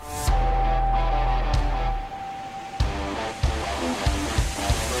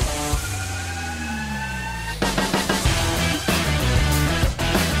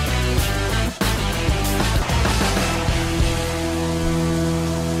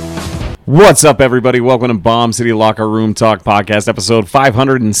What's up, everybody? Welcome to Bomb City Locker Room Talk Podcast, episode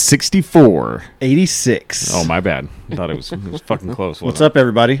 564. 86. Oh, my bad. I thought it was fucking close. What's up,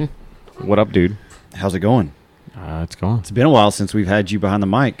 everybody? What up, dude? How's it going? It's going. It's been a while since we've had you behind the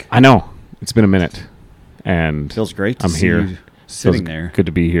mic. I know. It's been a minute. And Feels great to I'm see here. you sitting Feels there. Good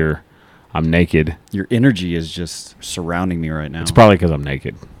to be here. I'm naked. Your energy is just surrounding me right now. It's probably because I'm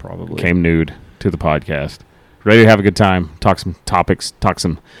naked. Probably. Came nude to the podcast. Ready to have a good time. Talk some topics. Talk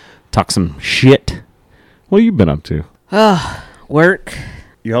some shit. What have you been up to? Work.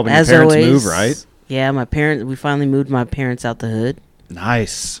 You helping As your parents always. move, right? Yeah, we finally moved my parents out the hood.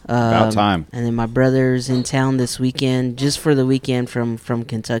 Nice. About time. And then my brother's in town this weekend, just for the weekend from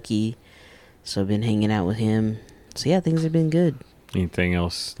Kentucky. So I've been hanging out with him. So yeah, things have been good. Anything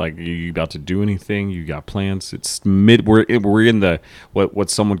else? Like, you about to do anything? You got plans? It's mid. We're in the what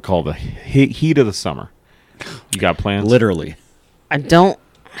some would call the heat of the summer. You got plans? Literally. I don't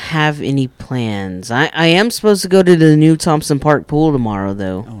have any plans. I am supposed to go to the new Thompson Park pool tomorrow,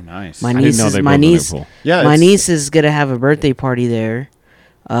 though. Oh, nice. My I didn't niece know is they my built a new niece. pool. Yeah, My it's- niece is gonna have a birthday party there,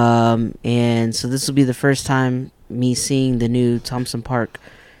 and so this will be the first time me seeing the new Thompson Park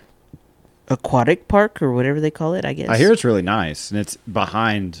aquatic park or whatever they call it. I guess. I hear it's really nice, and it's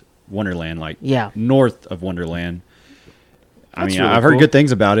behind Wonderland, like Yeah. north of Wonderland. I That's mean, really I've heard cool. good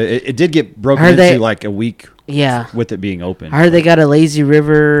things about it. It did get broken Heard into they- like a week Yeah. with it being open. I heard they got a lazy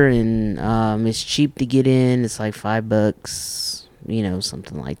river and it's cheap to get in. It's like $5,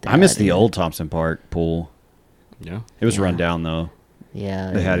 something like that. I miss the And- old Thompson Park pool. Yeah. It was Yeah. run down, though.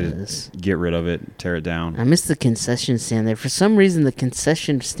 Yeah, They had it to is. get rid of it, tear it down. I miss the concession stand there. For some reason, the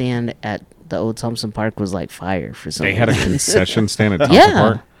concession stand at the old Thompson Park was like fire. For some They had a reason. concession stand at Thompson Yeah.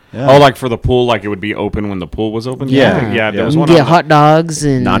 Park. Yeah. Oh, like for the pool, like it would be open when the pool was open. Yeah. yeah. There Yeah. was You one can get on hot dogs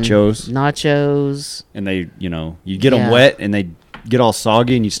and Nachos. Nachos. And they, you get them Yeah. wet and they get all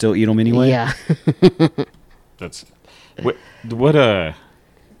soggy and you still eat them anyway. Yeah. That's what.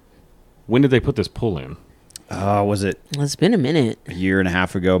 When did they put this pool in? Was it It's been a minute. a year and a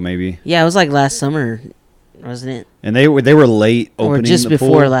half ago, maybe? Yeah, it was like last summer, wasn't it? And they were late opening Or just the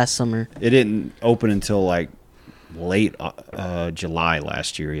before pool. last summer. It didn't open until like late July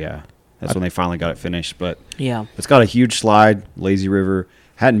last year. Yeah, that's when they finally got it finished. But Yeah. it's got a huge slide, lazy river.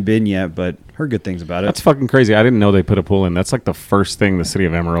 Hadn't been yet, but heard good things about it. That's fucking crazy. I didn't know they put a pool in. That's like the first thing the city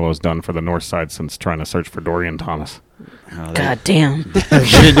of Amarillo has done for the north side since trying to search for Dorian Thomas. Oh, God damn. they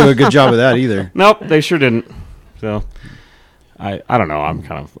didn't do a good job of that either. Nope, they sure didn't. So, I don't know. I'm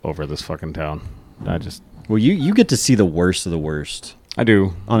kind of over this fucking town. Well, you get to see the worst of the worst I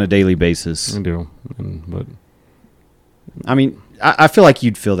do. on a daily basis. I do. But I mean, I feel like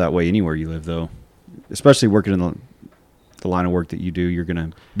you'd feel that way anywhere you live, though. Especially working in the line of work that you do, you're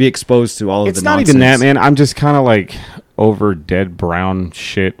gonna be exposed to all of it's the not nonsense. even that, man. I'm just kind of like over dead brown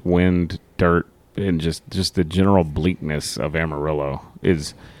shit, wind, dirt, and just the general bleakness of Amarillo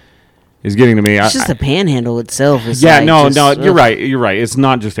is getting to me. It's just the panhandle itself. Is Yeah, like no, just, you're ugh. right. You're right. It's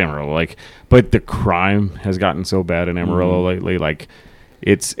not just Amarillo, but the crime has gotten so bad in Amarillo lately. Like,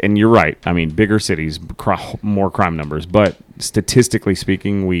 and you're right. I mean, bigger cities, more crime numbers, but statistically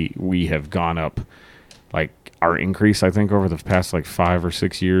speaking, we have gone up. Like, our increase, I think, over the past like 5 or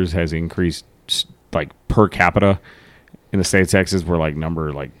 6 years has increased like per capita in the state of Texas. We're like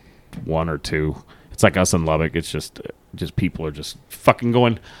number like 1 or 2. It's like us in Lubbock. It's just people are just fucking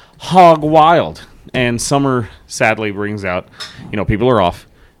going hog wild. And summer sadly brings out, people are off,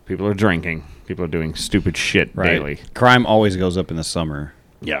 people are drinking, people are doing stupid shit daily. Crime always goes up in the summer.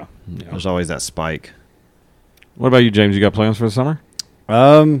 Yeah. There's always that spike. What about you, James? You got plans for the summer?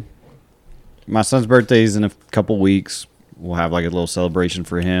 My son's birthday is in a couple weeks. We'll have like a little celebration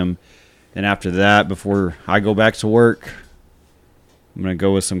for him. And after that, before I go back to work, I'm going to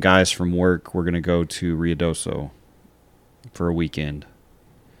go with some guys from work. We're going to go to Ruidoso for a weekend.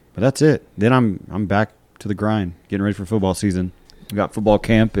 But that's it. Then I'm back to the grind, getting ready for football season. We got football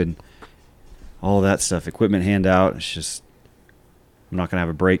camp and all that stuff, equipment handout. It's just, I'm not going to have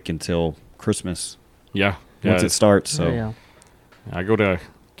a break until Christmas Yeah. once it starts. So Oh, yeah. I go to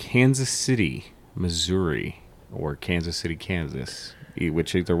Kansas City, Missouri, or Kansas City, Kansas,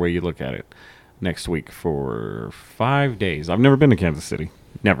 which either way you look at it, next week for 5 days. I've never been to Kansas City.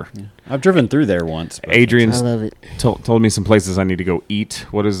 Never. Yeah. I've driven through there once. But Adrian's I love it. told me some places I need to go eat.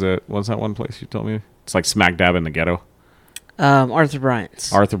 What's that one place you told me? It's like smack dab in the ghetto. Arthur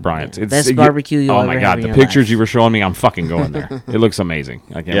Bryant's. Arthur Bryant's. Yeah. Best barbecue you'll Oh my ever god, have in the your pictures life. you were showing me, I'm fucking going there. It looks amazing.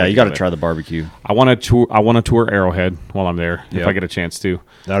 I can't yeah, wait you got got to try the barbecue. I want to tour Arrowhead while I'm there if Yep. I get a chance to.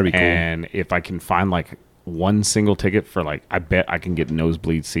 That'd be cool. And if I can find like one single ticket for I bet I can get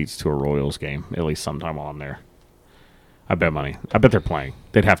nosebleed seats to a Royals game at least sometime while I'm there. I bet money. I bet they're playing.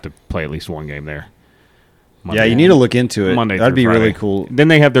 They'd have to play at least one game there. Yeah, you need to look into it. Monday That'd through be really Friday. cool. Then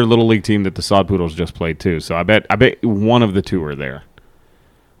they have their little league team that the Sod Poodles just played too. So I bet one of the two are there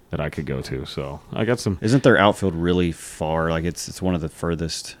that I could go to. So I got some. Isn't their outfield really far? Like it's one of the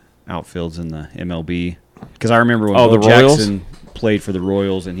furthest outfields in the MLB. Because I remember when Bo the Royals? Jackson played for the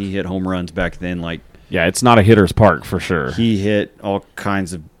Royals and he hit home runs back then. Like Yeah, it's not a hitter's park for sure. he hit all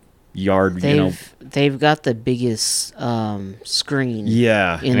kinds of yard. They've got the biggest screen.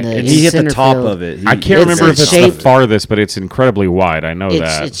 Yeah, in the and he hit the center top field. of it. I can't remember if it's the shaped- farthest, but it's incredibly wide. I know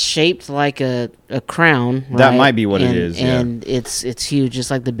that. It's shaped like a crown. That right? might be what it And- is, yeah. and it's huge,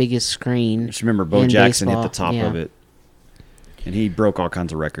 just like the biggest screen. Just remember Bo in Jackson hit baseball, the top yeah. of it, and he broke all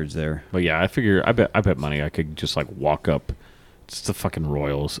kinds of records there. But yeah, I bet money I could just like walk up. It's the fucking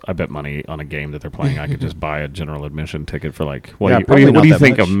Royals. I bet money on a game that they're playing. I could just buy a general admission ticket for like Yeah, what probably do not you that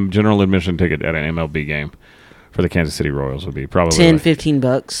think much. a general admission ticket at an MLB game for the Kansas City Royals would be? Probably 10, like, 15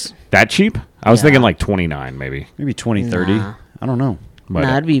 bucks. that cheap? I was Yeah. thinking like 29 maybe. Maybe 20, 30. Nah. I don't know. But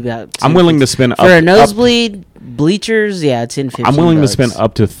Nah, it'd be about. 10, I'm willing to spend for a up, nosebleed bleachers. Yeah, 10, 15. I'm willing to bucks. spend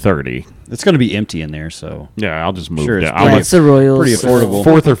up to 30. It's going to be empty in there, so Yeah, I'll just move. Sure, it's down. Yeah, I'm it's the Royals. pretty affordable.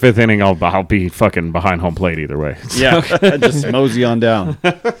 fourth or fifth inning. I'll be fucking behind home plate either way. yeah, just mosey on down.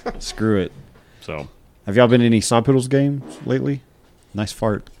 Screw it. So Have y'all been to any Sod Poodles games lately? Nice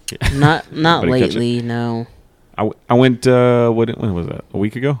fart. Not Anybody catch it? lately. No. I went. When was that? A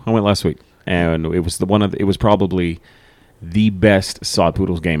week ago? I went last week, and it was it was probably the best Sod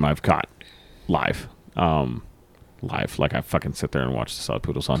Poodles game I've caught live. Live, like I fucking sit there and watch the Sod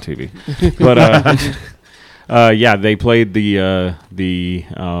Poodles on TV. But yeah, they played the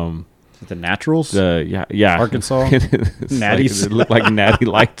The Naturals? yeah Arkansas? It's Natties? Like, they look like natty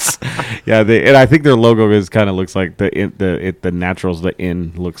lights. Yeah, and I think their logo is kind of looks like the Naturals. The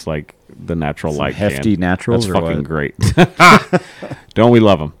N looks like the natural Some light. hefty can. Naturals That's or fucking what? great. Don't we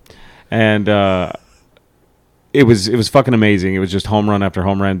love them? And it was fucking amazing. It was just home run after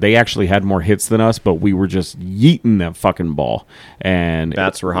home run. They actually had more hits than us, but we were just yeeting that fucking ball. And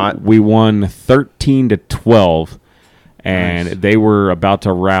Bats were hot? We won 13-12, and Nice. they were about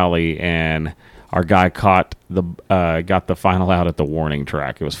to rally, and our guy got the final out at the warning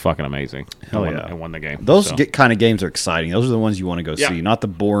track. It was fucking amazing. Hell and yeah. and won the game. Those So. kind of games are exciting. Those are the ones you want to go Yeah. see, not the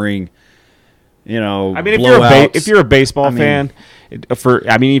boring, I mean, blowouts. if you're a baseball I mean- fan,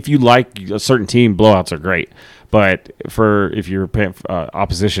 if you like a certain team, blowouts are great. But if you're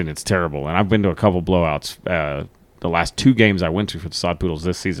opposition, it's terrible. And I've been to a couple blowouts. The last two games I went to for the Sod Poodles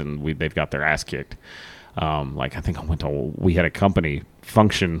this season, they've got their ass kicked. Like I think we had a company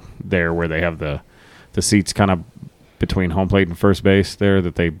function there where they have the seats kind of between home plate and first base there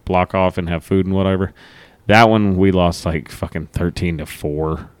that they block off and have food and whatever. That one we lost like fucking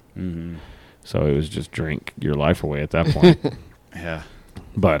 13-4. Mhm. So it was just drink your life away at that point. Yeah.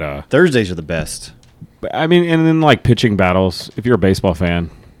 But Thursdays are the best. I mean, and then like pitching battles. If you're a baseball fan,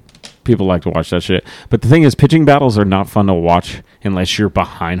 people like to watch that shit. But the thing is, pitching battles are not fun to watch unless you're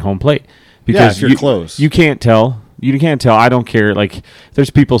behind home plate because if you're close. You can't tell. You can't tell. I don't care. Like, there's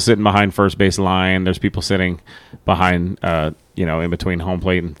people sitting behind first base line. There's people sitting behind, in between home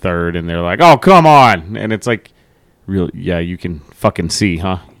plate and third, and they're like, "Oh, come on!" And it's like, real, yeah, you can fucking see,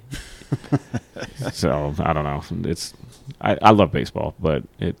 huh? So I don't know. I love baseball, but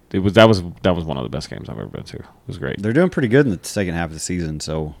that was one of the best games I've ever been to. It was great. They're doing pretty good in the second half of the season,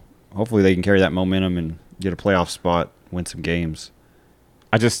 so hopefully they can carry that momentum and get a playoff spot, win some games.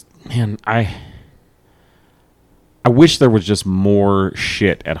 I wish there was just more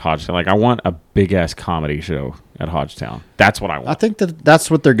shit at Hodgetown. Like, I want a big ass comedy show at Hodgetown. That's what I I want. think that's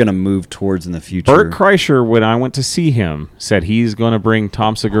what they're going to move towards in the future. Bert Kreischer, when I went to see him, said he's going to bring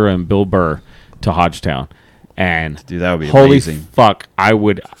Tom Segura and Bill Burr to Hodgetown. And Dude, that would be holy amazing. fuck, I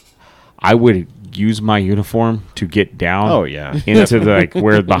would use my uniform to get down. Oh, yeah. into the like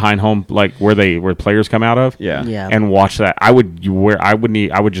where behind home, like where players come out of. Yeah. Yeah. And watch that. I would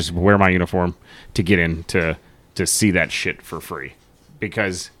just wear my uniform to get in to see that shit for free,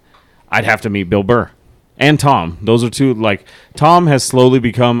 because I'd have to meet Bill Burr and Tom. Those are two, like, Tom has slowly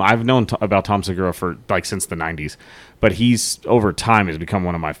become, I've known about Tom Segura for like since the 90s, but he's over time has become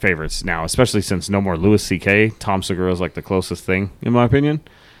one of my favorites now, especially since no more Louis C.K. Tom Segura is like the closest thing in my opinion.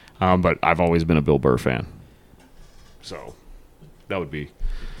 But I've always been a Bill Burr fan. So that would be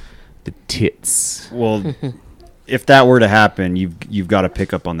the tits. Well, if that were to happen, you've got to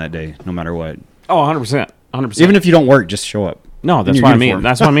pick up on that day, no matter what. Oh, 100%. 100%. Even if you don't work, just show up. No, that's in your what I mean. uniform.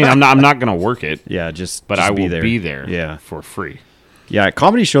 That's what I mean. I'm not going to work it. Yeah, But just I will be there Yeah. for free. Yeah,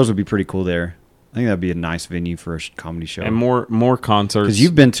 comedy shows would be pretty cool there. I think that'd be a nice venue for a comedy show. And more concerts. Because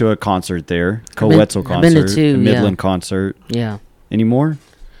you've been to a concert there, I've been- Coetzel I've been to concert, two, the yeah. Midland concert. Yeah. Any more?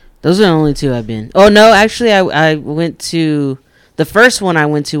 Those are the only two I've been. Oh, no, actually, I went to... The first one I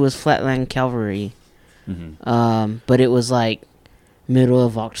went to was Flatland Calvary. But it was like middle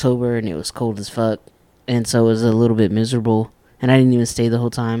of October, and it was cold as fuck. And so it was a little bit miserable. And I didn't even stay the whole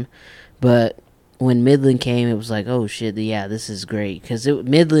time. But when Midland came, it was like, oh, shit, yeah, this is great. Because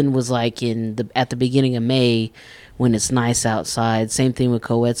Midland was like at the beginning of May when it's nice outside. Same thing with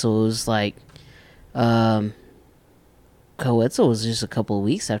Coetzel. It was like... Coetzel was just a couple of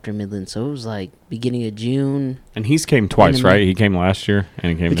weeks after Midland, so it was like beginning of June. And he's came twice, Enemy. right? He came last year,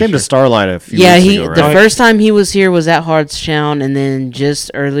 and he came. He this came to year. Starlight a few Yeah, weeks he ago, right? the first time he was here was at Hardstown, and then just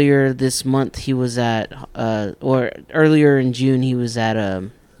earlier this month he was at or earlier in June he was at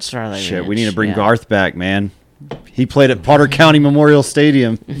Starlight. Shit, Ranch. we need to bring Yeah. Garth back, man. He played at Potter County Memorial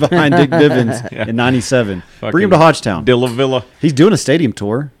Stadium behind Dick Bivens in '97. Bring him to Hodgetown. Dilla Villa. He's doing a stadium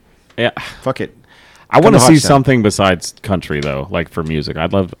tour. Yeah, Fuck it. I want to to see Hodgetown. something besides country though, like for music.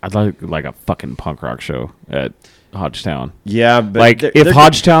 I'd like a fucking punk rock show at Hodgetown. Yeah, but Like they're- if they're-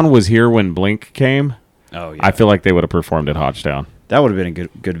 Hodgetown was here when Blink came, oh yeah, I feel like they would have performed at Hodgetown. that would have been a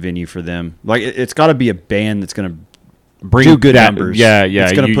good venue for them. Like it's got to be a band that's gonna Bring do good that, numbers. Yeah, It's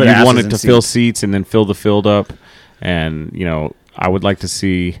yeah. gonna You put asses want it in to fill seats. seats and then fill the field up, and I would like to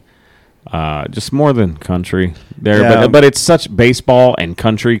see just more than country there. Yeah. But it's such baseball and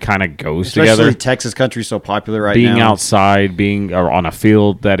country kind of goes especially together. Texas country so popular right Being now. outside, being or on a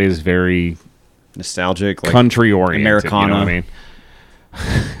field that is very Nostalgic, like country oriented. Americana. You know what I mean?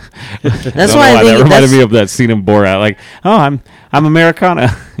 That's Don't why know I think that reminded that's- me of that scene in Borat. Like, oh, I'm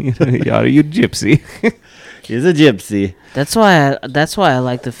Americana. you gypsy. He's a gypsy. That's why I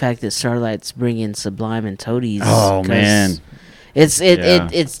like the fact that Starlight's bringing Sublime and Toadies. Oh 'cause man, it's Yeah.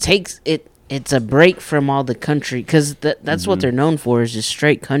 it's a break from all the country because that's Mm-hmm. what they're known for is just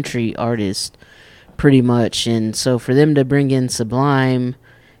straight country artists, pretty much. And so for them to bring in Sublime,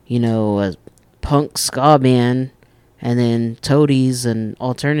 a punk ska band, and then Toadies, an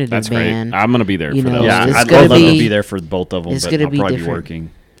alternative That's band, great. I'm gonna be there You for know, those. yeah, it's I'd gonna love to be- be there for both of them, it's but gonna I'll be probably be different. working.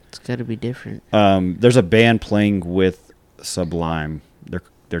 it's got to be different. There's a band playing with Sublime.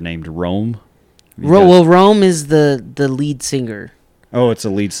 They're named Rome. You guys- Well, Rome is the lead singer. oh, it's a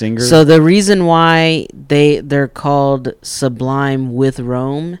lead singer. So the reason why they're called Sublime with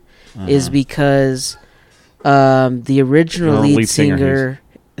Rome is because the original The lead lead singer, singer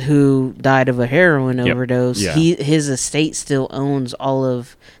who died of a heroin Yep. overdose, Yeah. his estate still owns all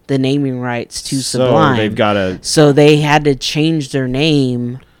of the naming rights to so Sublime. they've got a So they had to change their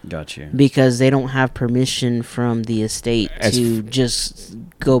name got you. because they don't have permission from the estate As to just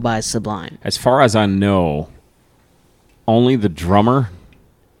go by Sublime. As far as I know, only the drummer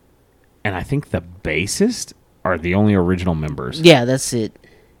and I think the bassist are the only original members. Yeah, that's it.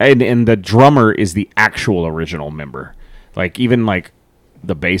 And the drummer is the actual original member. Like even like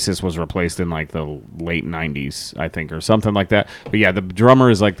the bassist was replaced in like the late 90s, I think, or something like that. But yeah, the drummer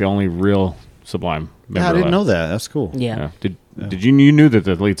is like the only real Sublime member. Yeah, I didn't left. know that. That's cool. Yeah. Yeah. Did you knew that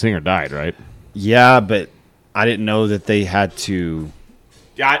the lead singer died, right? Yeah, but I didn't know that they had to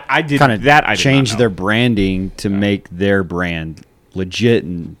Yeah, I did kind of that. I did change not know. their branding to make their brand legit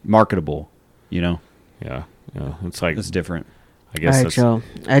and marketable. Yeah, it's like That's different. I guess All right, that's y'all.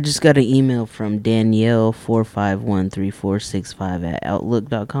 I just got an email from Danielle451346 5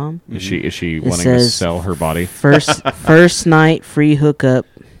 @outlook.com. Is she It wanting to says sell her body? First night free hookup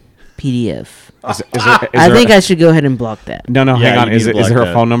PDF. Is I think I should go ahead and block that. No, Yeah, hang on. you Is need to there block a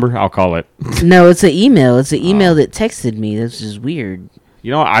that. phone number? I'll call it. No, it's an email. It's an email that texted me. That's just weird.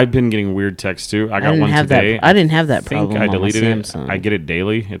 You know, I've been getting weird texts too. I got didn't one have today. that. I didn't have that I think problem. I on my deleted it. Samsung. I get it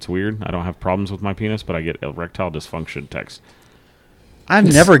daily. It's weird. I don't have problems with my penis, but I get erectile dysfunction texts. I've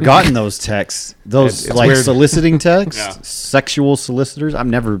never gotten those texts. Those It's like weird. soliciting texts, Yeah. sexual solicitors. I've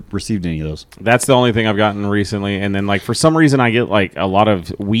never received any of those. That's the only thing I've gotten recently. And then, like, for some reason, I get like a lot of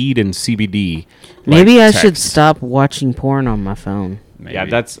weed and CBD. Maybe like, I should texts. stop watching porn on my phone. Yeah,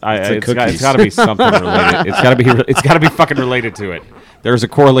 Maybe. it's the got cookies. to be something related. It's got to be fucking related to it. There's a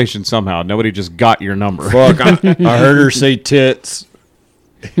correlation somehow. Nobody just got your number. Fuck, I heard her say tits.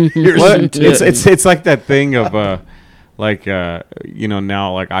 Here's What? some tits. It's like that thing of now like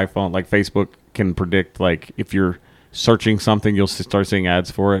iPhone, like Facebook can predict like if you're searching something, you'll start seeing ads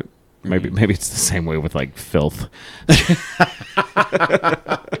for it. Maybe it's the same way with like filth.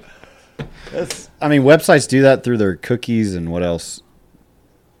 I mean, websites do that through their cookies and what else?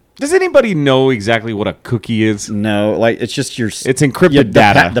 Does anybody know exactly what a cookie is? No, like it's just your. It's encrypted the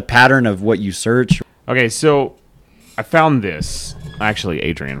data. the pattern of what you search. Okay, so I found this. Actually,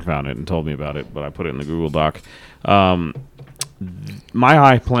 Adrian found it and told me about it, but I put it in the Google Doc. My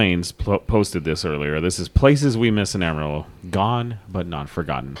High Plains posted this earlier. This is places we miss in Amarillo. Gone, but not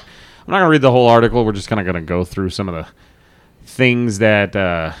forgotten. I'm not going to read the whole article. We're just kind of going to go through some of the things that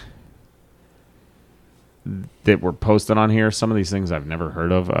that were posted on here. Some of these things I've never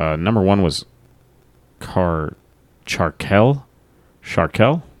heard of. Number one was Charkel.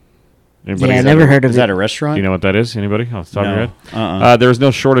 Anybody? Yeah, I never heard of Is it. that a restaurant? Do you know what that is? Anybody off the top of your No. head? There is no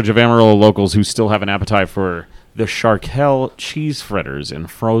shortage of Amarillo locals who still have an appetite for the Charkel cheese fritters and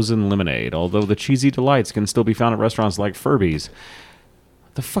frozen lemonade, although the cheesy delights can still be found at restaurants like Furby's.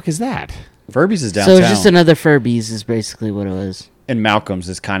 What the fuck is that? Furby's is So downtown. it's just another Furby's is basically what it was. And Malcolm's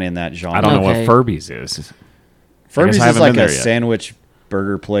is kind of in that genre. I don't know what Okay. Furby's is. Furby's I is haven't like been a there yet. sandwich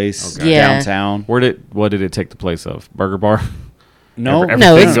burger place Okay. Yeah. downtown. What did it take the place of? Burger Bar? No, Every-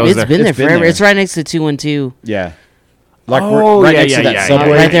 No, Everything goes it's there. been there It's been forever. there. It's right next to 212. yeah, like Oh, right yeah, next yeah, to that yeah,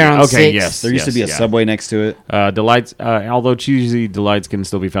 Subway. Right there on Okay, 6. yes. There used to be a yeah. Subway next to it. Delights, although cheesy delights can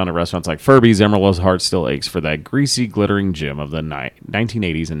still be found at restaurants like Furby's, Amarillo's heart still aches for that greasy, glittering gem of the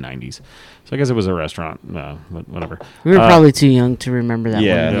 1980s and 90s. So I guess it was a restaurant, but whatever. We were probably too young to remember that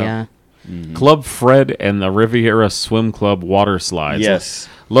Yeah. one. Yeah. Yeah. Club Fred and the Riviera Swim Club water slides. Yes,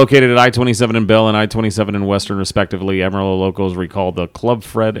 Located at I-27 in Bell and I-27 in Western, respectively, Amarillo locals recall the Club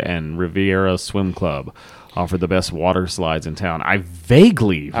Fred and Riviera Swim Club offer the best water slides in town. I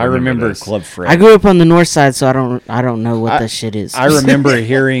vaguely I remember this. Club Fred. I grew up on the north side, so I don't know what that shit is. I remember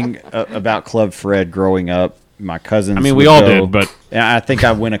hearing about Club Fred growing up. My cousins. I mean, we would all go, did, but and I think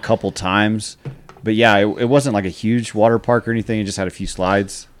I went a couple times. But yeah, it wasn't like a huge water park or anything. It just had a few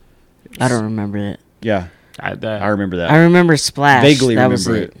slides. I don't remember it. Yeah, I I remember that. I remember Splash. Vaguely that was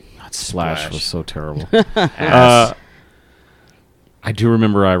remember it. that Splash Splash. was so terrible. Ass. I do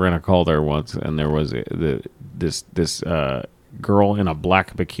remember I ran a call there once, and there was this girl in a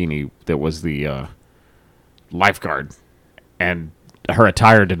black bikini that was the lifeguard, and her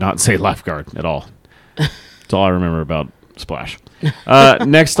attire did not say lifeguard at all. That's all I remember about Splash.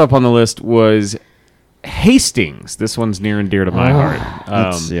 Next up on the list was Hastings. This one's near and dear to my heart.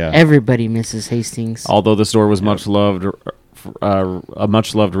 That's- yeah. Everybody misses Hastings. Although the store was much loved, a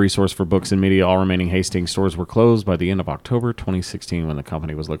much loved resource for books and media, all remaining Hastings stores were closed by the end of October 2016 when the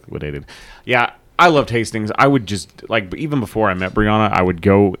company was liquidated. Yeah, I loved Hastings. I would just even before I met Brianna, I would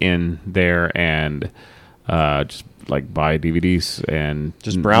go in there and just buy DVDs and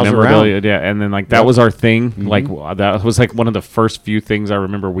Just browse memorabilia. around. Yeah, and then that Yep. was our thing. That was one of the first few things I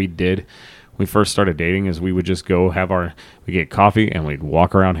remember we did. We first started dating is we would just go we get coffee and we'd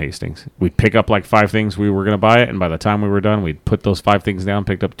walk around Hastings. We'd pick up 5 things we were going to buy it, and by the time we were done, we'd put those 5 things down,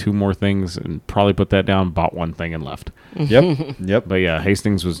 picked up 2 more things, and probably put that down, bought 1 thing, and left. Yep. But yeah,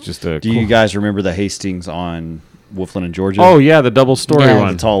 Hastings was just a. Do you guys remember the Hastings on Wolfland and Georgia? Oh yeah, the double story Yeah.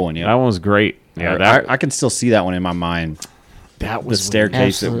 one, The tall one, yeah. that one was great. Yeah, I can still see that one in my mind. that The was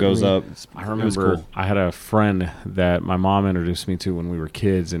staircase that goes Absolutely. up. I It was remember cool. I had a friend that my mom introduced me to when we were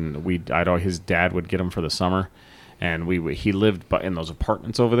kids, and his dad would get him for the summer, and he lived in those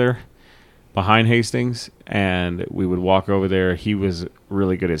apartments over there behind Hastings, and we would walk over there. He was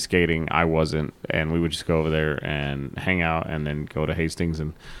really good at skating, I wasn't, and we would just go over there and hang out, and then go to Hastings.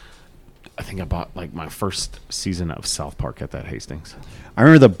 And I think I bought my first season of South Park at that Hastings. I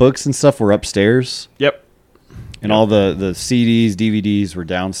remember the books and stuff were upstairs, Yep. and all the CDs, DVDs were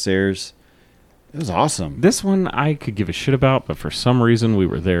downstairs. It was awesome. This one I could give a shit about, but for some reason we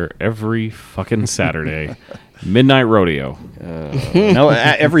were there every fucking Saturday. Midnight Rodeo. No,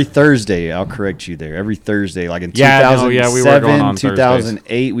 every Thursday. I'll correct you there. Every Thursday, like in Yeah, no, 2007, yeah, we were going on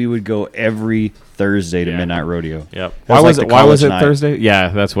 2008, we would go every Thursday to Yeah. Midnight Rodeo. Yep. That was like the why was college it night. Thursday? Yeah,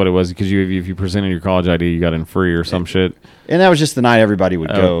 that's what it was, because if you presented your college ID, you got in free or some shit, And that was just the night everybody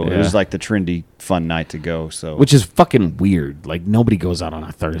would Oh, go. yeah. It was like the trendy, fun night to go. So which is fucking weird. Nobody goes out on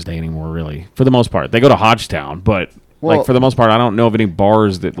a Thursday anymore, really. For the most part, they go to Hodgetown, but Well- for the most part, I don't know of any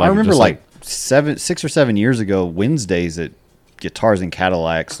bars that I remember just 6 or 7 years ago, Wednesdays at Guitars and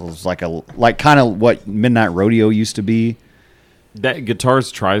Cadillacs was like kind of what Midnight Rodeo used to be. that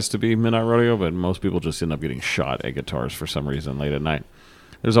Guitars tries to be Midnight Rodeo, but most people just end up getting shot at Guitars for some reason late at night.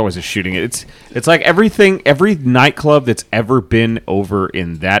 There's always a shooting. It's like every nightclub that's ever been over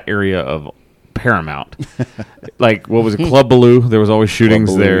in that area of Paramount. What was it, Club Baloo? There was always shootings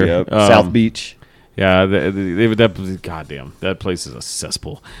Club Baloo, there. yep. South Beach. Yeah, goddamn, that place is a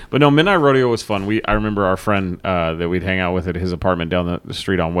cesspool. But no, Midnight Rodeo was fun. I remember our friend that we'd hang out with at his apartment down the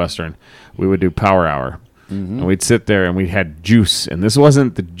street on Western. We would do Power Hour. and we'd sit there and we had juice, and this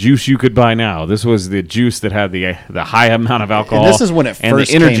wasn't the juice you could buy now. This was the juice that had the high amount of alcohol. And this is when it and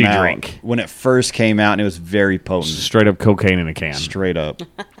first the energy came out. drink, When it first came out, and it was very potent. straight up cocaine in a can. Straight up.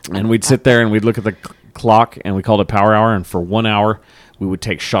 And we'd sit there and we'd look at the clock, and we called it power hour, and for 1 hour we would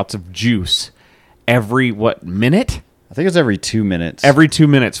take shots of juice every minute? I think it was every 2 minutes. Every 2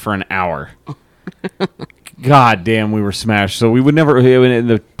 minutes for an hour. God damn, we were smashed. So we would never. And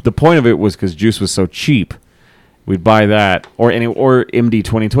the point of it was because juice was so cheap, we'd buy that or MD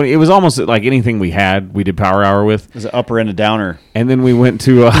 2020. It was almost like anything we had. We did power hour with. It was an upper and a downer. And then we went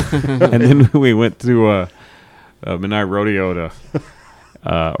to Midnight Rodeo to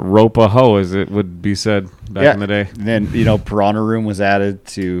rope a hoe, as it would be said back in the day. And then, Piranha Room was added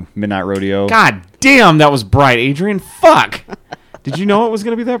to Midnight Rodeo. God damn, that was bright, Adrian. Fuck. Did you know it was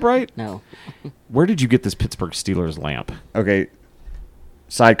going to be that bright? No. Where did you get this Pittsburgh Steelers lamp? Okay.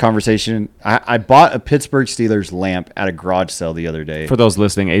 Side conversation. I bought a Pittsburgh Steelers lamp at a garage sale the other day. For those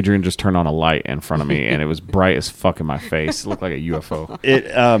listening, Adrian just turned on a light in front of me, and it was bright as fuck in my face. It looked like a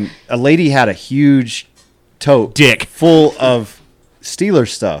UFO. A lady had a huge tote Dick. full of Steelers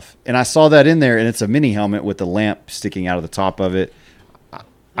stuff, and I saw that in there, and it's a mini helmet with the lamp sticking out of the top of it.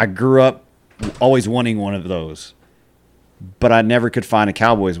 I grew up always wanting one of those, but I never could find a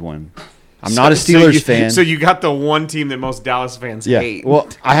Cowboys one. I'm not a Steelers fan. So you got the one team that most Dallas fans hate. Well,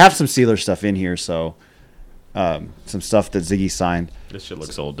 I have some Steelers stuff in here, so some stuff that Ziggy signed. This shit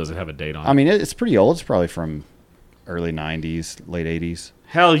looks old. Does it have a date on it? I mean, it's pretty old. It's probably from early 90s, late 80s.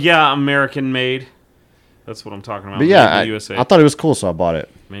 Hell yeah, American made. That's what I'm talking about. But yeah, Made in the USA. I thought it was cool, so I bought it.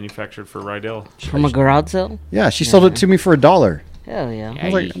 Manufactured for Rydell. From a garage sale? Yeah, she sold it to me for $1. Hell yeah. I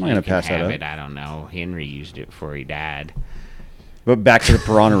was like, I'm not going to pass that up. I don't know. Henry used it before he died. But back to the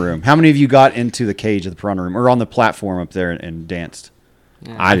Piranha Room. How many of you got into the cage of the Piranha Room or on the platform up there and danced?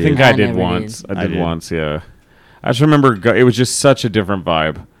 Yeah. I think I did never once. did. I did once, yeah. I just remember it was just such a different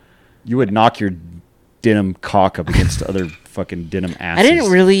vibe. You would knock your denim cock up against other fucking denim asses.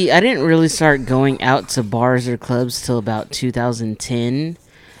 I didn't really start going out to bars or clubs till about 2010,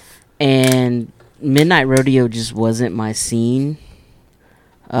 and Midnight Rodeo just wasn't my scene.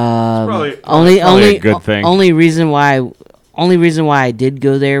 probably Only a good thing. Only reason why I did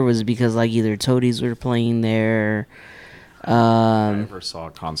go there was because like either Toadies were playing there, I never saw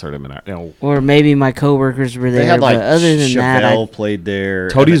a concert in Midnight. No. or maybe my coworkers were there. They had like but other than that, Chevelle played there.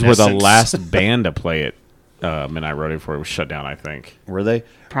 Toadies were the Evanescence. last band to play at Midnight Rodeo before it was shut down, I think. Were they?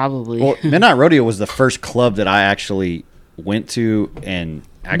 probably. Well, Midnight Rodeo was the first club that I actually went to and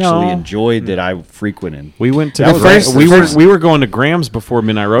actually No. enjoyed that I frequented. We went to That was right- we were going to Graham's before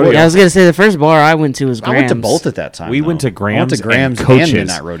Midnight Rodeo. I was gonna say the first bar I went to was I went to Graham's. both at that time. We though. went to I Graham's, went to Graham's and Coaches.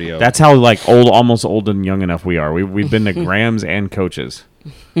 Midnight Rodeo. That's how like almost old and young enough we are. We've been to Graham's and Coaches.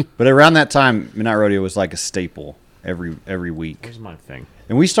 But around that time, Midnight Rodeo was like a staple every week. Here's my thing.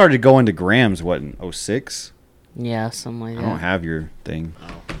 And we started going to Graham's, what, in 06? Yeah, something like I that. don't have your thing.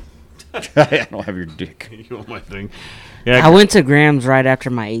 I don't have your dick. You want my thing? Yeah, I went to Graham's right after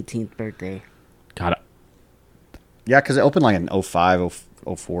my 18th birthday. God, Yeah, because it opened like in 05,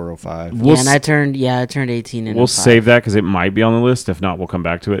 04, 05. We'll and I turned 18 in we'll 05. save that because it might be on the list. If not, we'll come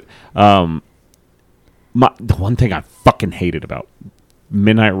back to it. The one thing I fucking hated about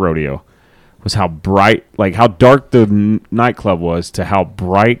Midnight Rodeo was how bright, like how dark the nightclub was to how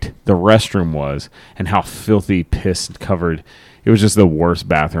bright the restroom was and how filthy, piss covered. It was just the worst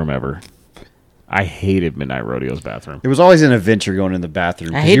bathroom ever. I hated Midnight Rodeo's bathroom. It was always an adventure going in the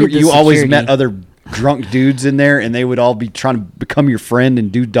bathroom. 'cause hated the you always security. met other drunk dudes in there, and they would all be trying to become your friend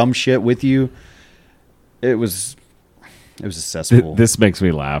and do dumb shit with you. It was a cesspool. This makes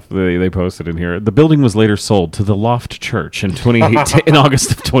me laugh. They posted in here. The building was later sold to the Loft Church in 2018, in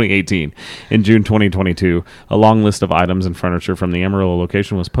August of 2018. In June 2022, a long list of items and furniture from the Amarillo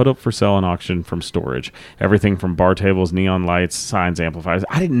location was put up for sale and auction from storage. Everything from bar tables, neon lights, signs, amplifiers.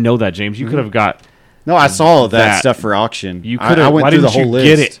 I didn't know that, James. You could have got. No, I saw that that. stuff for auction. You could I have. went Why through didn't the whole you list.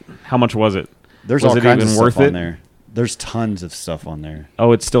 get it? How much was it? There's Was all it kinds even of worth stuff it? on there. There's tons of stuff on there.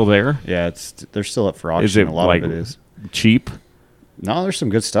 Oh, it's still there. Yeah, they're still up for auction. Is it a lot like of it is. cheap? No, there's some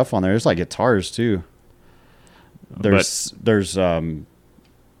good stuff on there. There's like guitars too. There's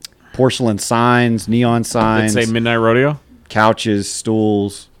porcelain signs, neon Let's signs, say Midnight Rodeo. couches,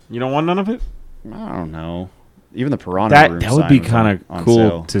 stools. You don't want none of it. I don't know. Even the Piranha That Room would sign be was kind of on cool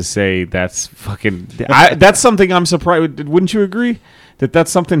sale. to say. That's fucking. That's something I'm surprised. Wouldn't you agree that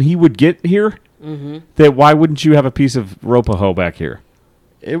that's something he would get here? Mm-hmm. That why wouldn't you have a piece of Ropaho back here?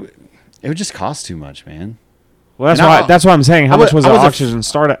 It would just cost too much, man. Well, that's And why. That's why I'm saying. How I wa- much was I the was a- oxygen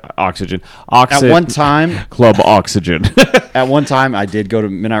start? Oxygen. At one time, Club Oxygen. I did go to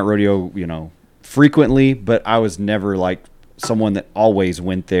Midnight Rodeo, frequently, but I was never like someone that always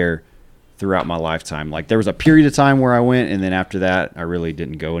went there throughout my lifetime. Like there was a period of time where I went, and then after that, I really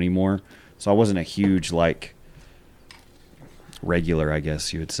didn't go anymore. So I wasn't a huge like regular, I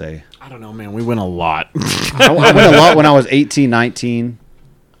guess you would say. I don't know, man. We went a lot. I went a lot when I was 18, 19.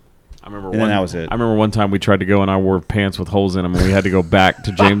 I remember And then that was it. I remember one time we tried to go and I wore pants with holes in them, and we had to go back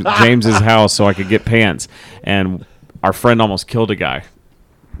to James's house so I could get pants. And our friend almost killed a guy.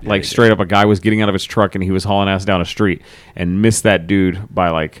 Like straight up, a guy was getting out of his truck and he was hauling ass down a street and missed that dude by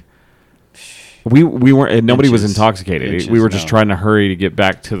like. We weren't, and nobody was Inches. intoxicated. Inches, we were just no. trying to hurry to get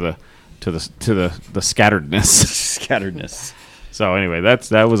back to the scatteredness. Scatteredness. So anyway,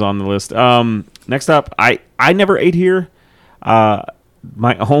 that was on the list. Next up, I never ate here.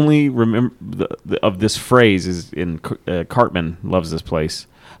 My only remember of this phrase is in Cartman loves this place.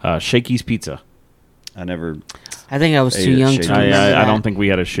 Shakey's Pizza. I never. I think I was Ate too at young Shakey's. to remember I that. don't think we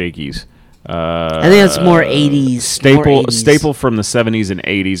had a Shakey's. I think it's more 80s. Staple from the 70s and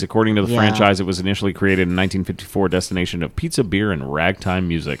 80s. According to the Yeah. franchise, it was initially created in 1954, destination of pizza, beer, and ragtime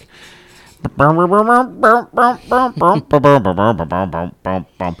music.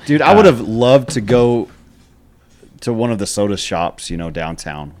 Dude, I would have loved to go to one of the soda shops,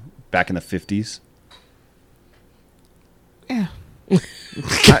 downtown back in the 50s. Yeah.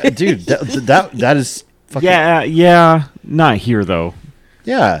 Dude, that is fucking. Yeah, not here though.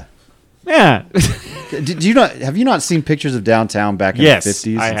 Yeah. Yeah. Did you not? Have you not seen pictures of downtown back in Yes,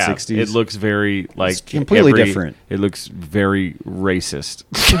 the 50s I and have. 60s? It looks very like It's completely different. It looks very racist.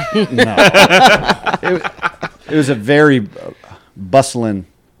 No. It was a very bustling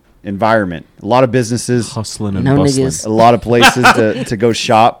environment. A lot of businesses, Hustling and No bustling. niggas. a lot of places to go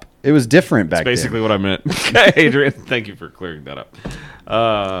shop. It was different back That's basically then. what I meant. Okay, Adrian, thank you for clearing that up.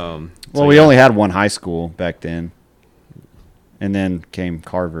 Well, we only had one high school back then, and then came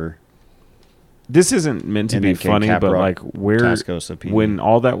Carver. This isn't meant to And be then came funny, but Caprock, like where Tascosa, PD. when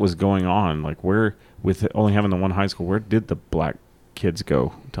all that was going on, like where with only having the one high school, where did the black kids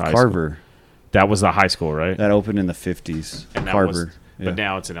go to high school? Carver. That was the high school, right? That opened in the 50s. And that Carver. was, Yeah. but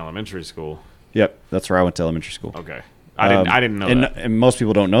now it's an elementary school. Yep, that's where I went to elementary school. Okay, I didn't know and, that. And most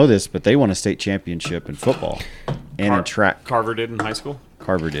people don't know this, but they won a state championship in football and in track. Carver did in high school.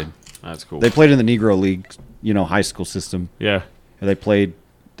 Carver did. That's cool. They played in the Negro League, high school system. yeah, And they played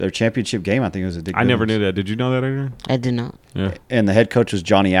their championship game. I think it was a Dick I never Bivens. knew that. Did you know that, Adrian? I did not. Yeah. And the head coach was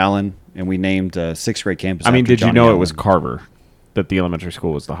Johnny Allen, and we named sixth grade campus. I mean, after did you Johnny know Allen. it was Carver that the elementary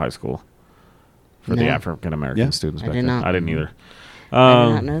school was the high school for the No. African American Yeah. students? I Back did then? not. I didn't either. I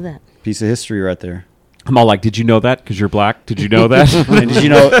did not know that. Piece of history right there. I'm all like, did you know that? Because you're black. Did you know that? And did you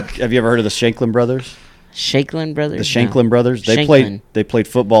know? Have you ever heard of the Shanklin brothers? Shaklin brothers. The Shanklin brothers. They Shanklin. played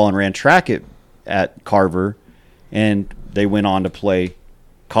football and ran track at Carver, and they went on to play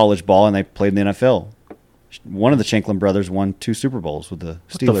college ball, and they played in the NFL. One of the Shanklin brothers won 2 Super Bowls with the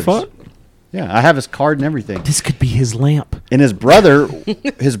Steelers. the fuck? Yeah, I have his card and everything. This could be his lamp. And his brother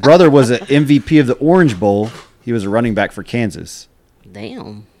was an MVP of the Orange Bowl. He was a running back for Kansas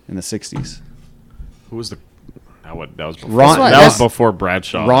Damn. in the 60s. Who was the? That was before. Ron- that that's- was before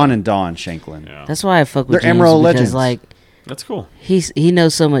Bradshaw. Ron and Don Shanklin. Yeah. That's why I fuck with They're James Amarillo because legends. like That's cool. he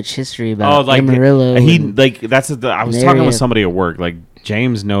knows so much history about like Amarillo. he and- like that's the. I was an talking area. with somebody at work. Like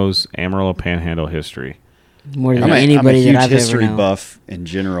James knows Amarillo Panhandle history. more than I'm a anybody huge that I've history ever known. buff in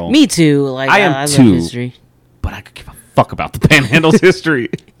general. Me too. Like I am love too. history. But I could give a fuck about the Panhandle's history.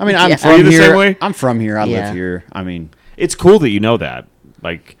 I mean, I'm Yeah. Are from you the here. same way? I'm from here. I Yeah. live here. I mean, It's cool that you know that.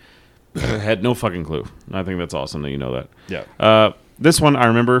 Like, I had no fucking clue. I think that's awesome that you know that. yeah. This one I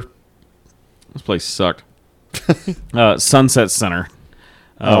remember. This place sucked. Sunset Center.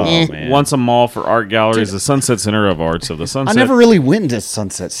 Oh, man. Once a mall for art galleries, Dude. the Sunset Center of Arts of the I Sunset. never really went to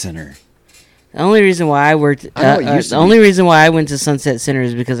Sunset Center. The only reason why I worked, I know it used to the be. only reason why I went to Sunset Center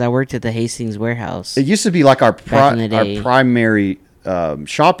is because I worked at the Hastings warehouse. It used to be like our Back in the our day. primary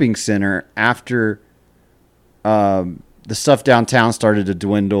shopping center. After the stuff downtown started to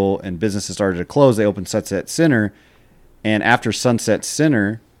dwindle and businesses started to close, they opened Sunset Center, and after Sunset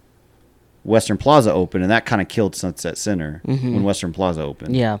Center, Western Plaza opened, and that kind of killed Sunset Center when Western Plaza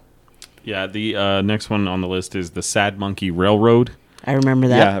opened. Yeah, Yeah, the next one on the list is the Sad Monkey Railroad. I remember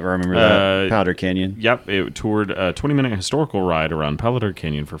that. Yeah, I remember that. Powder Canyon. Yep, it toured a 20-minute historical ride around Powder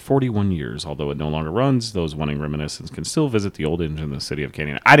Canyon for 41 years. Although it no longer runs, those wanting reminiscence can still visit the old engine in the city of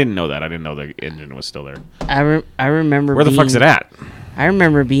Canyon. I didn't know that. I didn't know the engine was still there. I remember. Where the fuck's it at? I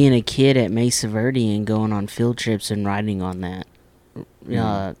remember being a kid at Mesa Verde and going on field trips and riding on that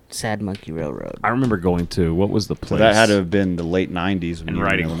Sad Monkey Railroad. I remember going to, what was the place? So that had to have been the late 90s. When and you were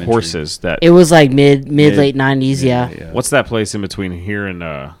in riding elementary. horses. That It was like mid late 90s. Yeah. What's that place in between here and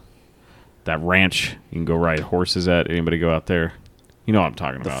that ranch you can go ride horses at. Anybody go out there? You know what I'm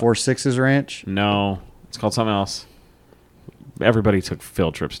talking The about. 4 Sixes Ranch, No, it's called something else. Everybody took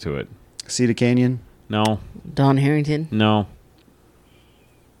field trips to it. Cedar Canyon, No, Don Harrington. no.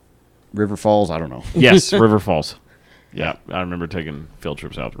 River Falls. I don't know. Yes, River Falls. Yeah, I remember taking field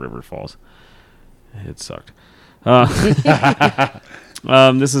trips out to River Falls. It sucked.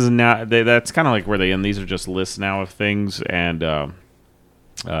 This is now. That's kind of like where they end. These are just lists now of things. And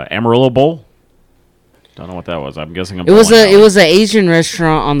Amarillo Bowl. Don't know what that was. I'm guessing. It was an Asian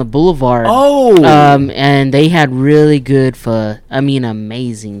restaurant on the boulevard. Oh, and they had really good pho. I mean,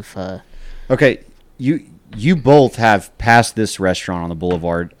 amazing pho. okay. You both have passed this restaurant on the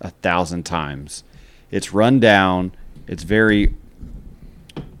boulevard 1,000 times. It's run down. It's very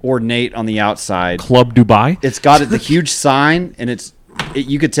ornate on the outside. Club Dubai. It's got the huge sign, and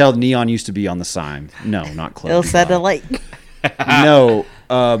you could tell neon used to be on the sign. No, not Club El Dubai. Satellite. No,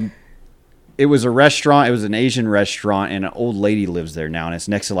 it was a restaurant. It was an Asian restaurant, and an old lady lives there now, and it's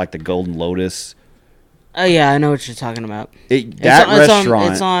next to like the Golden Lotus. Oh yeah, I know what you're talking about. That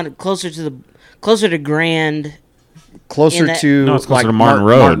restaurant, It's on closer to Grand. closer to No, it's closer like to Martin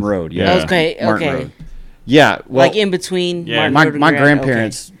Road. Martin Road, yeah. Okay, Martin okay. Road. Yeah, well, Like in between. Yeah. Martin my Road and my Grand?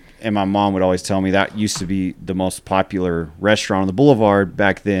 grandparents and my mom would always tell me that used to be the most popular restaurant on the boulevard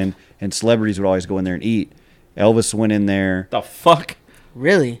back then, and celebrities would always go in there and eat. Elvis went in there. The fuck? Okay.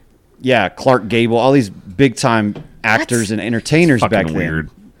 Really? Yeah, Clark Gable, all these big time actors and entertainers Fucking back then weird.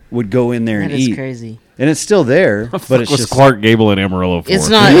 would go in there That and is eat. crazy. And it's still there, but But it's was just Clark Gable and Amarillo for? It's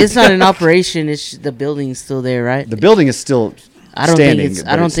not. It's not in operation. It's the building's still there, right? the building is still I don't think standing, it's-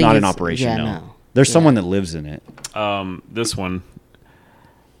 I but don't it's think not in it's- operation. yeah, no. no. There's Yeah. someone that lives in it. This one.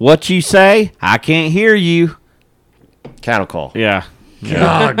 What you say? I can't hear you. Cattle call. Yeah.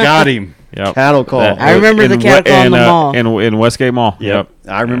 God, got him. Yep. Cattle call. That- I remember the in cattle call in in, the mall. in Westgate Mall. Yep.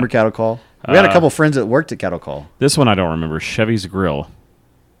 I remember Cattle Call. We had a couple friends that worked at Cattle Call. This one I don't remember. Chevy's Grill.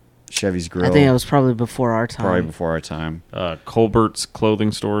 Chevy's Grill. I think it was probably before our time. probably before our time. Colbert's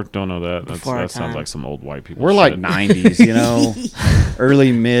clothing store. Don't know that. Before our That sounds time. like some old white people. We're like shit. 90s, you know,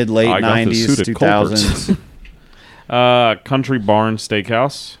 early, mid, late I got this 90s, suit at 2000s. Country Barn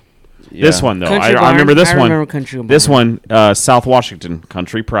Steakhouse. Yeah. This one though, Country I remember Barn. this I one. remember Country Barn. This one, South Washington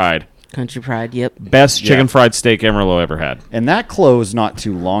Country Pride, Country Pride. Yep. best chicken Yeah. fried steak Amarillo ever had. And that closed not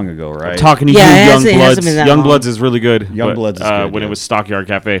too long ago, right? I'm talking to Yeah, it you, hasn't- it Young hasn't been Bloods. that Young long. Bloods is really good. Young but, Bloods is good, when yeah. it was Stockyard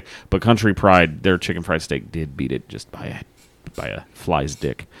Cafe, but Country Pride, their chicken fried steak did beat it just by a fly's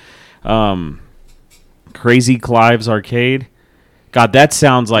dick. Crazy Clive's Arcade. God, that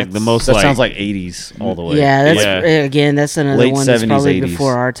sounds like the most. That sounds like 80s all the way. Yeah, that's Yeah. again. That's another Late one that's 70s, probably 80s.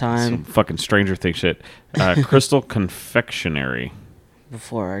 before our some time. fucking Stranger Things shit. Crystal Confectionery.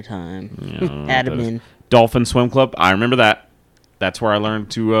 Before our time. Yeah, I don't know what that is. Admin. Dolphin Swim Club. I remember that. That's where I learned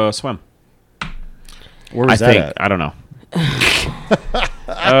to swim. Where was that at? I don't know.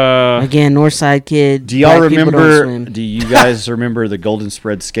 Again, Northside kid. Do y'all black people don't remember? swim. Do you guys remember the Golden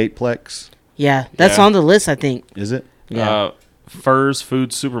Spread Skateplex? Yeah, that's Yeah. on the list. I think. Is it? Yeah. Furs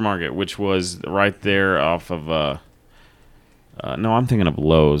Food Supermarket, which was right there off of. No, I'm thinking of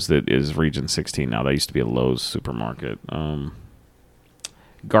Lowe's. That is Region 16 now. That used to be a Lowe's supermarket.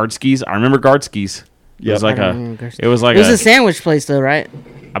 Gardskis. I remember Gardskis. It Yep. was like I a. don't remember Gardskis. It was like It was a. a sandwich place, though, right?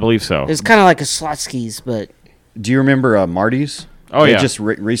 I believe so. It was kind of like a Slotsky's, but Do you remember Marty's? Oh, They yeah. just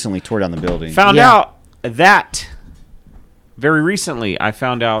recently tore down the building. Found Yeah. out that very recently. I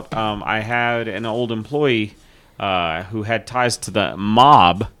found out I had an old employee who had ties to the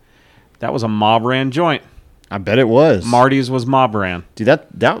mob. That was a mob ran joint. I bet it was. Marty's was mob ran. Dude,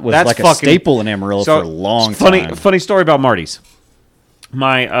 that was That's like a fucking- staple in Amarillo for a long funny, time. Funny story about Marty's.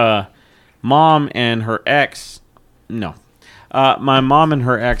 My mom and her ex, my mom and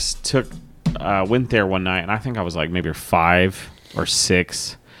her ex went there one night, and I think I was like maybe 5 or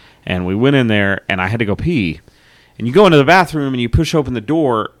 6, and we went in there, and I had to go pee, and you go into the bathroom and you push open the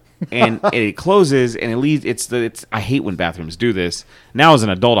door, and it closes, and it leads. It's I hate when bathrooms do this. Now as an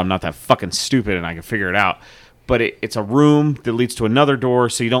adult, I'm not that fucking stupid, and I can figure it out. But it's a room that leads to another door,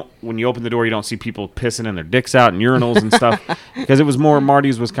 so you don't. When you open the door, you don't see people pissing and their dicks out and urinals and stuff. Because it was more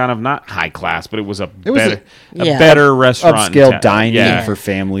Marty's was kind of not high class, but it was a was better restaurant, in Upscale town. dining Yeah. for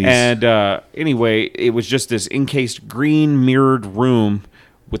families. And anyway, it was just this encased green mirrored room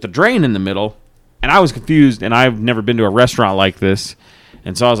with a drain in the middle, and I was confused. And I've never been to a restaurant like this,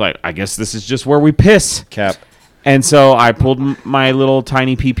 and so I was like, I guess this is just where we piss. Cap. And so I pulled my little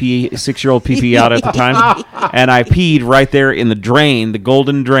tiny PP, 6-year-old PP out at the time, and I peed right there in the drain, the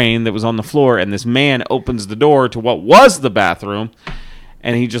golden drain that was on the floor. And this man opens the door to what was the bathroom,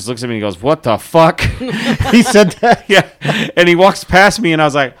 and he just looks at me and he goes, "What the fuck?" He said that. Yeah. And he walks past me, and I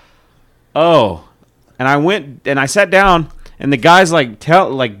was like, oh, and I went and I sat down, and the guy's like,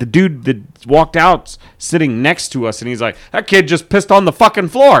 the dude that walked out sitting next to us, and he's like, that kid just pissed on the fucking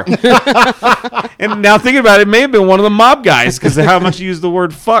floor. And now thinking about it, it may have been one of the mob guys because of how much he used the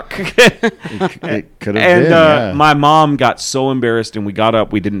word fuck. It could have And been. Yeah. my mom got so embarrassed, and we got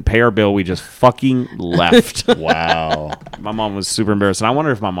up. We didn't pay our bill. We just fucking left. Wow. My mom was super embarrassed, and I wonder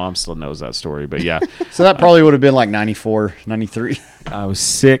if my mom still knows that story. But yeah, So that probably would have been like 94, 93. I was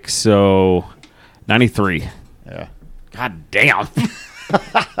 6, so 93. Yeah. God damn.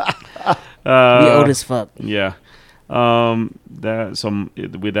 We old as fuck. Yeah.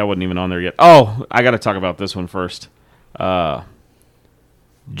 That wasn't even on there yet. Oh, I got to talk about this one first.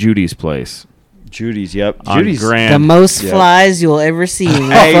 Judy's place. Judy's, yep. On Judy's. Grand. The most Yep. flies you'll ever see in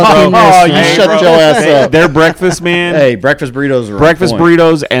your Hey, fucking bro. Oh, you restaurant. shut your ass up. Their breakfast, man. Hey, breakfast burritos are on Breakfast point.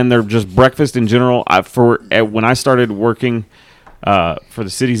 burritos, and they're just breakfast in general. When I started working for the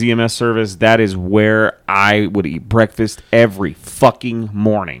city's EMS service, that is where I would eat breakfast every fucking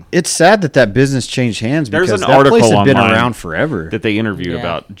morning. It's sad that business changed hands There's because an that article place has been online around forever. That they interviewed Yeah.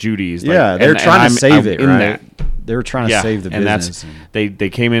 about Judy's. Yeah, they're trying to save it, in right? that. They were trying to save the and business. they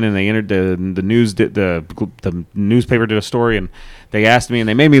came in and they entered the news. The newspaper did a story, and they asked me, and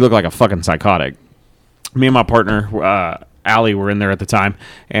they made me look like a fucking psychotic. Me and my partner, Allie, were in there at the time,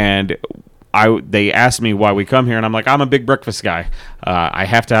 and they asked me why we come here, and I'm like, I'm a big breakfast guy. I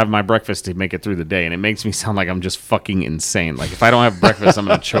have to have my breakfast to make it through the day, and it makes me sound like I'm just fucking insane. Like if I don't have breakfast, I'm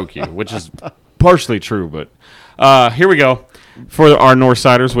gonna choke you, which is partially true. But here we go for our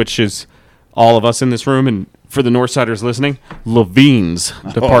Northsiders, which is all of us in this room, and for the Northsiders listening, Levine's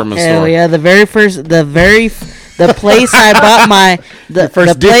department Hell store. yeah! The place I bought my the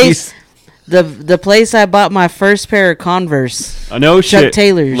first place the place I bought my first pair of Converse. No Chuck shit.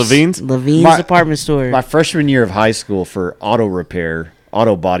 Taylor's Levine's. My- department store. My freshman year of high school for auto repair,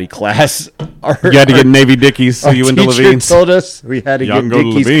 auto body class, You had to get Navy Dickies, so you went to teacher Levine's. told us we had to Y'all get can go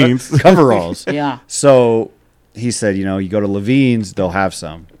to Dickies Levine's. coveralls. Yeah. So he said, you go to Levine's, they'll have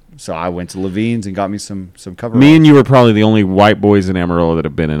some. So I went to Levine's and got me some coveralls. Me and you were probably the only white boys in Amarillo that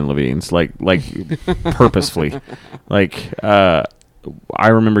have been in Levine's, like purposefully. Like I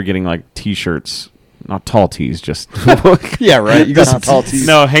remember getting like T-shirts, not tall tees, just Yeah, right. You got some tall tees.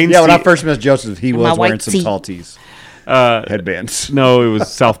 No, Hanes Yeah, when I tee- first met Joseph, he My was wearing white some tee. tall tees, uh, headbands. no, it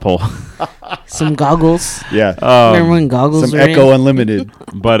was South Pole. Some goggles. Yeah, Remember when goggles some were Echo in? Unlimited.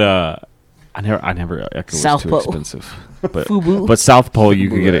 But I never Echo was South too Pole. expensive. But Fubu. but South Pole you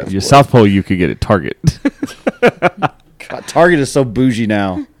could get it. Your South Pole you could get at Target. God, Target is so bougie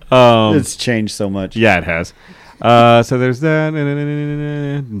now. It's changed so much. Yeah, it has. So there's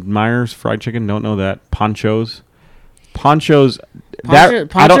that. Myers fried chicken. Don't know that. Ponchos. Ponchos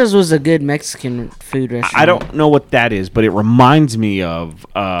was a good Mexican food restaurant. I don't know what that is, but it reminds me of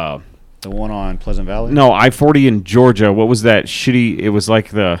The one on Pleasant Valley. no I-40 in Georgia. What was that shitty? It was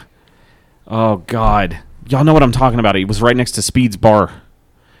like oh god, y'all know what I'm talking about. It was right next to Speed's Bar.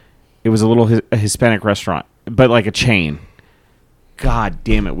 It was a little a Hispanic restaurant, but like a chain. God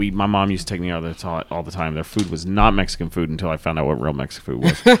damn it! My mom used to take me out there all the time. Their food was not Mexican food until I found out what real Mexican food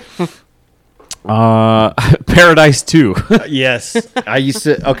was. Paradise 2. Yes, I used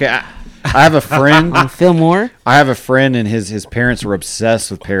to. Okay, I have a friend. On Fillmore. I have a friend, and his parents were obsessed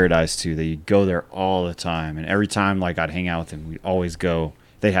with Paradise too. They go there all the time, and every time like I'd hang out with him, we'd always go.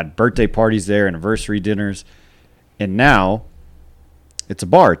 They had birthday parties there, anniversary dinners, and now it's a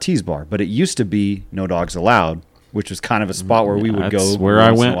bar, a tease bar. But it used to be No Dogs Allowed, which was kind of a spot where we would That's go. where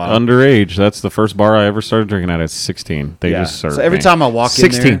I once in a went while. underage. That's the first bar I ever started drinking at 16. They Yeah. just served So every me. time I walk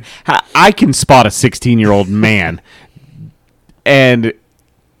in 16. there- I can spot a 16-year-old man and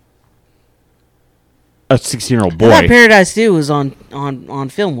a 16-year-old I thought boy. Paradise 2 was on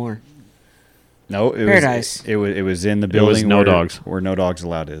Fillmore. No, it Paradise. Was, it was in the building No where, Dogs. where No Dogs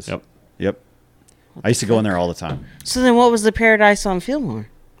Allowed is. Yep. Yep. I used to go in there all the time. So then what was the Paradise on Fillmore?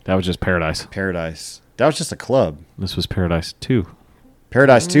 That was just Paradise. Paradise. That was just a club. This was Paradise 2.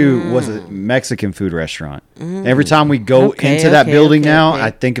 Paradise 2 was a Mexican food restaurant. Every time we go Okay, into that okay, building okay, now, okay.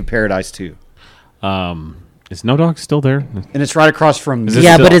 I think of Paradise 2. Is No Dog still there? And it's right across from Is this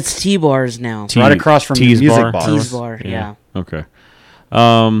Yeah, still- but it's T-bars now. right across from the Tease music bar? bar. Tease bar, yeah. Okay.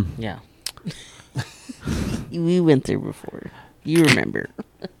 Yeah. We went there before. You remember.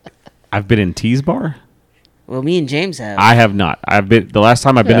 I've been in Tease Bar. Well, me and James have. I have not. I've been the last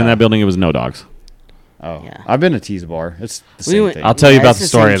time I've been in Yeah. that building. It was No Dogs. Oh, Yeah. I've been to Tease Bar. It's the We same went- thing. I'll tell you Yeah, about it's the the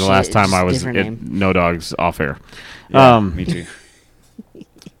story same the last shit, time just I was different at name. No Dogs off air. Yeah, me too.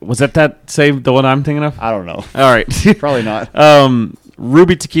 Was that save the one I'm thinking of? I don't know. All right. Probably not.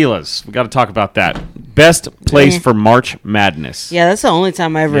 Ruby Tequilas. We got to talk about that. Best place Yeah. for March Madness. Yeah, that's the only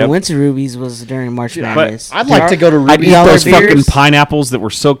time I ever Yep. went to Ruby's was during March Madness. I'd like to go to I'd Ruby's. eat Dollar those fucking beers. pineapples that were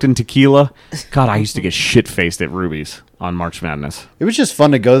soaked in tequila. God, I used to get shit faced at Ruby's on March Madness. It was just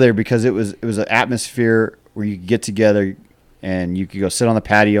fun to go there because it was an atmosphere where you could get together and you could go sit on the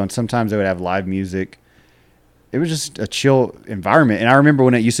patio, and sometimes they would have live music. It was just a chill environment. And I remember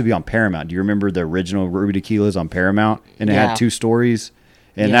when it used to be on Paramount. Do you remember the original Ruby Tequilas on Paramount? And it Yeah. had 2 stories.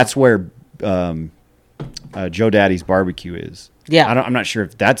 And Yeah. that's where Joe Daddy's Barbecue is. Yeah. I'm not sure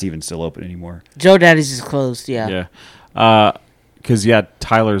if that's even still open anymore. Joe Daddy's is closed. Yeah. Yeah. Because,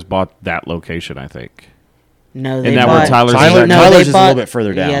 Tyler's bought that location, I think. No, they Isn't that bought, where Tyler's Tyler- is at? no, Tyler's they is a bought- little bit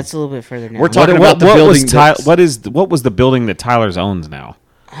further down. Yeah, it's a little bit further now. We're talking about the what building was that's- what was the building that Tyler's owns now?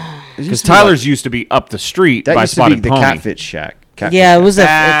 It Because used to be Tyler's used to be up the street that by used to be Spotted the Pony. Catfish Shack. Catfish Yeah, it Shack. was a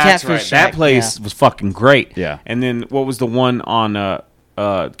That's catfish right. shack. That place was fucking great. Yeah. And then what was the one on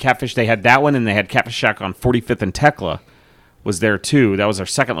Catfish? They had that one, and they had Catfish Shack on 45th and Tekla. Was there too? That was our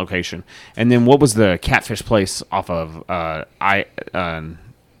second location. And then what was the catfish place off of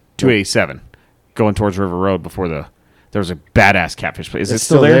 287, going towards River Road before there was a badass catfish place. Is It's it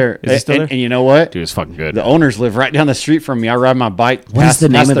still there? Is it still and, there? and you know what? Dude, it's fucking good. The owners live right down the street from me. I ride my bike What is the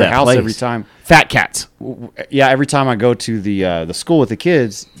name past of their that house place? every time. Fat Cats. Yeah, every time I go to the school with the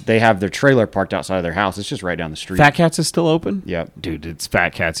kids, they have their trailer parked outside of their house. It's just right down the street. Fat Cats is still open? Yep. Dude, it's Fat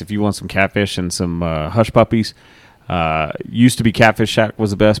Cats. If you want some catfish and some hush puppies, used to be Catfish Shack was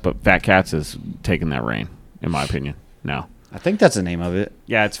the best, but Fat Cats is taking that reign, in my opinion, now. I think that's the name of it.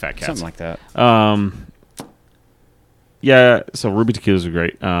 Yeah, it's Fat Cats. Something like that. Yeah, so Ruby Tequilas are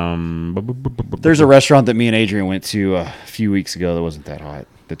great. There's a restaurant that me and Adrian went to a few weeks ago that wasn't that hot.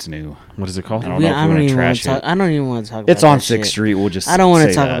 That's new. What is it called? I don't know if we wanna even trash want it. to talk. I don't even want to talk about It's on that 6th shit. Street. We'll just I don't want say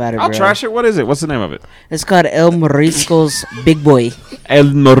to talk that. about it, I'll bro. trash it. What is it? What's the name of it? It's called El Morisco's Big Boy. El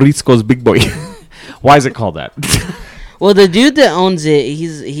Morisco's Big Boy. Why is it called that? Well, the dude that owns it,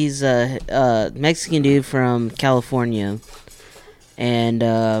 he's a Mexican dude from California, and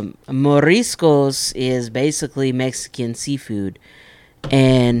Moriscos is basically Mexican seafood,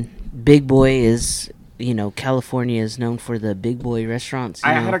 and Big Boy is, California is known for the Big Boy restaurants.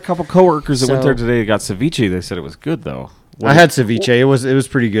 I had a couple coworkers that went So- there today that got ceviche. They said it was good, though. I had ceviche. It was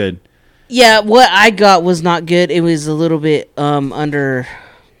pretty good. Yeah, what I got was not good. It was a little bit under.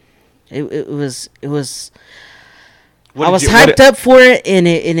 It was. I was hyped up for it, and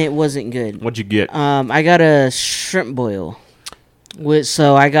it wasn't good. What'd you get? I got a shrimp boil,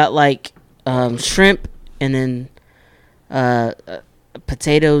 so I got like shrimp and then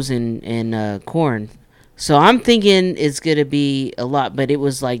potatoes and corn. So I'm thinking it's gonna be a lot, but it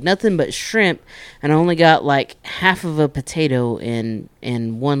was like nothing but shrimp, and I only got like half of a potato and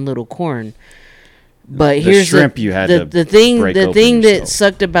one little corn. But The here's shrimp you had to the thing. break The open thing that yourself.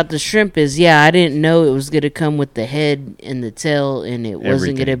 sucked about the shrimp is, I didn't know it was gonna come with the head and the tail, and it wasn't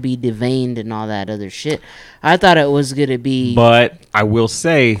Everything. gonna be deveined and all that other shit. I thought it was gonna be. But I will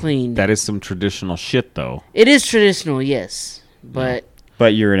say Cleaned. that is some traditional shit, though. It is traditional, yes, but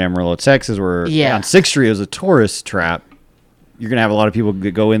But you're in Amarillo, Texas, where Yeah. on 6th Street is a tourist trap. You're going to have a lot of people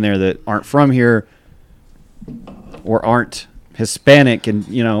that go in there that aren't from here or aren't Hispanic. And,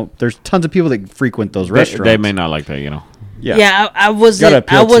 there's tons of people that frequent those restaurants. They may not like that, yeah, I Gotta wasn't.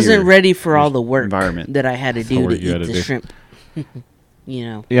 appeal I to wasn't your ready for all the work environment. that I had to The do work to you eat had to the do. shrimp.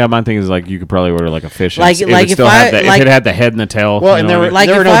 Yeah, my thing is like you could probably order like a fish. Like- it like would if still have I- the, like- if it had the head and the tail. Well, you and know there what I were, mean? Like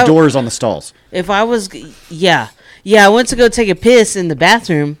there were if no I- doors on the stalls. If I was, yeah, I went to go take a piss in the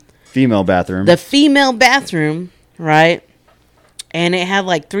bathroom, Female bathroom. the female bathroom, right? And it had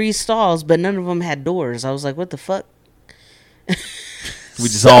like 3 stalls, but none of them had doors. I was like, what the fuck? We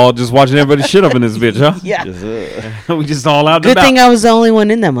just all just watching everybody shit up in this bitch, huh? Yeah. We just all out and Good about. thing I was the only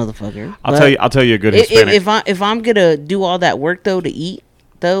one in that motherfucker. I'll tell you a good Hispanic. If I'm gonna do all that work though to eat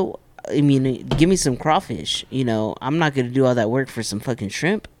though, I mean, give me some crawfish. I'm not gonna do all that work for some fucking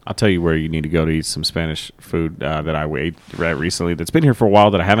shrimp. I'll tell you where you need to go to eat some Spanish food that I ate recently. That's been here for a while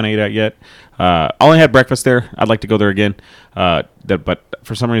that I haven't ate at yet. I only had breakfast there. I'd like to go there again. But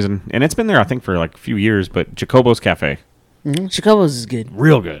for some reason, and it's been there I think for like a few years. But Jacobo's Cafe, Chicago's is good.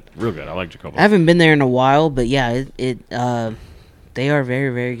 real good. I like Jacobo's. I haven't been there in a while, but yeah, they are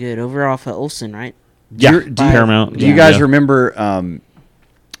very, very good. Over off of Olsen, right? Yeah, Do Paramount. Do you guys remember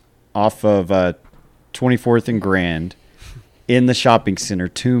off of 24th and Grand in the shopping center,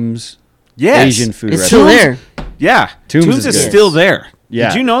 Tombs Yes. Asian food It's restaurant? still there. Yeah, Tombs Tombs is is good. still there. Yeah.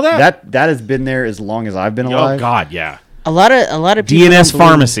 Did you know that? That has been there as long as I've been alive. Oh God, yeah. A lot of people DNS don't believe-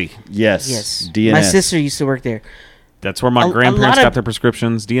 Pharmacy. Yes. Yes, DNS. my sister used to work there. That's where my A grandparents lot of- got their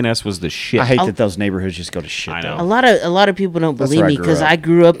prescriptions. DNS was the shit. I hate that those neighborhoods just go to shit. I know. though. A lot of people don't That's believe where I me grew because up. I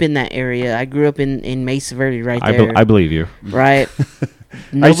grew up in that area. I grew up in Mesa Verde, right there. I believe you. Right. I used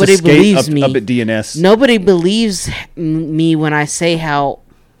to Nobody skate believes up, me. up at DNS. Nobody believes me when I say how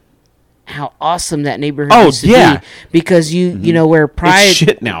awesome that neighborhood Oh, used to yeah. be, because you know where Pride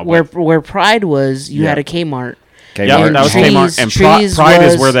shit now, where but- where Pride was, you Yeah. had a Kmart. Kmart. Yeah, And that was Trees- Kmart. And Trees Pride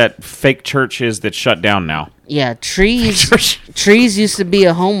is was- where that fake church is that shut down now. Yeah, Trees Church. Trees used to be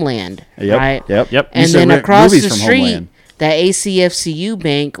a Homeland, Yep. right? Yep. And Used to then rent across movies the from street, Homeland. that ACFCU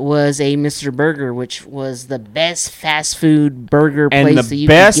bank was a Mr. Burger, which was the best fast food burger And place that the you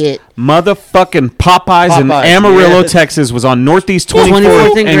best could get. motherfucking Popeyes in Popeyes, Amarillo, yes. Texas was on Northeast 24th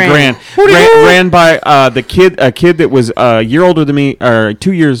 24th and and Grand. Grand. Ran by a kid that was a year older than me, or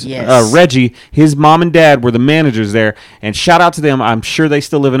 2 years. Yes. Reggie, his mom and dad were the managers there. And shout out to them. I'm sure they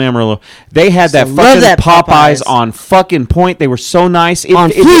still live in Amarillo. They had that love fucking that Popeyes Popeyes. on fucking point. They were so nice.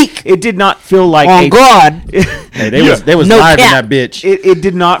 On fleek. It did not feel like On a God. Hey, they was No live in cap. that bitch. It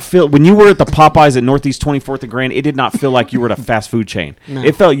did not feel when you were at the Popeyes at Northeast 24th and Grand. It did not feel like you were at a fast food chain. No.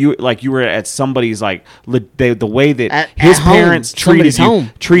 It felt like you were at somebody's the way that At his home. parents treated Somebody's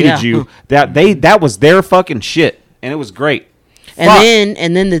you home. Yeah. that was their fucking shit, and it was great. And Fuck.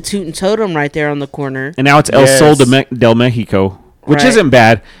 then the Toot and Totem right there on the corner. And now it's El Yes. Sol del Mexico, which Right. isn't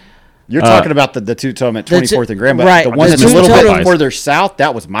bad. You're talking about the two totem at the 24th and Grand, but right. the one The that's a Toot little Totem- bit further south,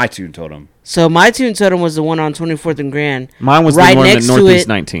 that was my two totem. So my Toot and Totem was the one on 24th and Grand. Mine was right the one at next to Northeast it.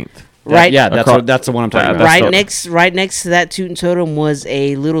 19th. Right. Yeah, Across- that's the one I'm talking Yeah, about. that's Right next to that Toot and Totem was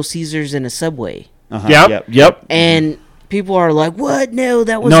a Little Caesars and a Subway. Uh-huh, Yep. And people are like, "What? No,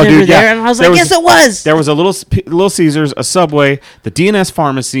 that was No, never dude, yeah. there." And I was There like, was- "Yes, it was." There was a Little Caesars, a Subway, the DNS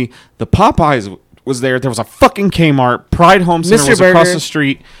Pharmacy, the Popeyes was there. There was a fucking Kmart. Pride Home Center Mr. was across Burger. the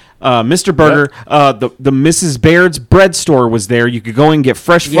street. Mr. Burger, the Mrs. Baird's bread store was there. You could go and get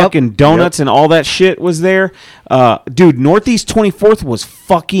fresh Yep. fucking donuts and all that shit was there. Dude, Northeast 24th was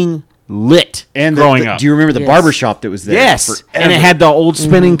fucking lit And growing up. do you remember the Yes. barber shop that was there? Yes, forever? and it had the old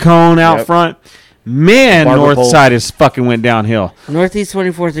spinning cone out Yep. front. Man, Barber North pole. Side is fucking went downhill. Northeast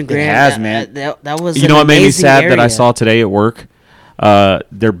 24th and Grand. has, man. That was. You an know what made me amazing sad that I area. saw today at work?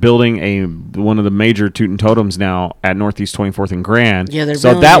 They're building one of the major Toot and Totems now at Northeast 24th and Grand. Yeah, they're so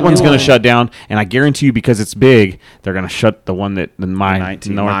building that a one's new going to one. shut down, and I guarantee you because it's big, they're going to shut the one that my 19th,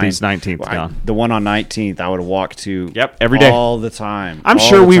 Northeast mine. 19th Well, down. the one on 19th, I would walk to. Yep, every day. all the time. I'm all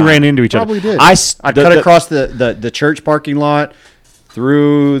sure the we time. ran into each other. Probably did. I I cut across the church parking lot,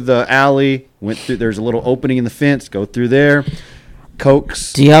 through the alley, went through. There's a little opening in the fence. Go through there.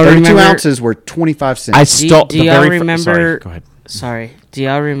 Cokes. Do y'all 32 remember- ounces were 25 cents. I Do, stole do the y'all very remember? Sorry, go ahead. Sorry. Do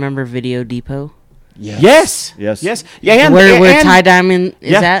y'all remember Video Depot? Yes. Yes. Yeah. And, where and- Ty Diamond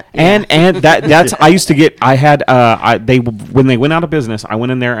is at? And that's I used to get. I had when they went out of business, I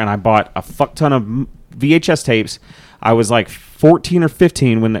went in there and I bought a fuck ton of VHS tapes. I was like 14 or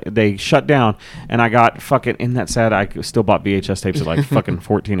 15 when they shut down, and I got fucking. Isn't that sad? I still bought VHS tapes at like fucking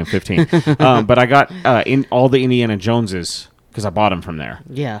 14 and 15. But I got in all the Indiana Joneses because I bought them from there.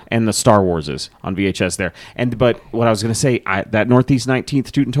 Yeah. And the Star Warses on VHS there. But what I was gonna say, that Northeast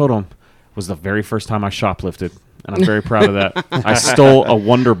 19th Toot and Totem was the very first time I shoplifted, and I'm very proud of that. I stole a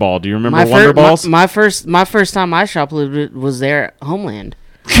Wonder Ball. Do you remember Wonder Balls? My first time I shoplifted was there at Homeland.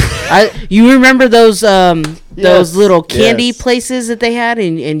 You remember those little candy yes. places that they had,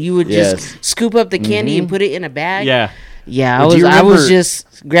 and you would Yes. just scoop up the candy and put it in a bag. Yeah. Yeah, Well, do you I was remember-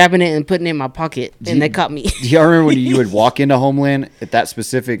 just grabbing it and putting it in my pocket, and they caught me. Do y'all remember when you would walk into Homeland at that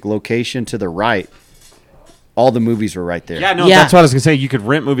specific location to the right? All the movies were right there. Yeah, no, Yeah. that's what I was gonna say. You could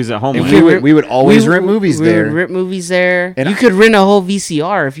rent movies at home. And Like, we would always rent movies we there. Would rent movies there. And you I- could rent a whole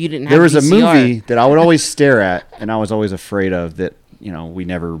VCR if you didn't have. There was a VCR. movie that I would always stare at, and I was always afraid of that. We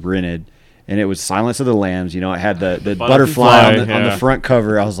never rented, and it was Silence of the Lambs. It had the butterfly on yeah. the front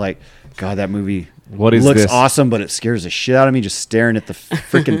cover. I was like, God, that movie. What is looks this? awesome, but it scares the shit out of me just staring at the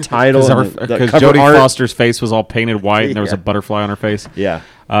freaking title and the Because cover Jodie art. Foster's face was all painted white, and there was a Yeah. butterfly on her face. Yeah.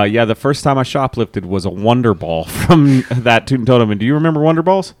 The first time I shoplifted was a Wonder Ball from that Toot and Totem. And do you remember Wonder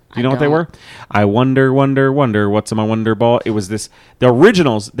Balls? Do you know what they don't. were? I wonder, what's in my Wonder Ball? It was the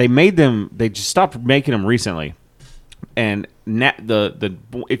originals. They made them. They just stopped making them recently. And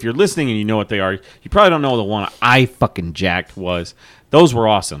if you're listening and you know what they are, you probably don't know the one I fucking jacked was. Those were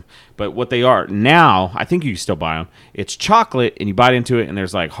awesome. But what they are now, I think you can still buy them. It's chocolate, and you bite into it, and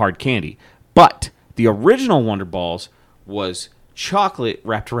there's like hard candy. But the original Wonder Balls was chocolate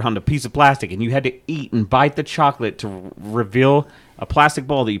wrapped around a piece of plastic, and you had to eat and bite the chocolate to reveal a plastic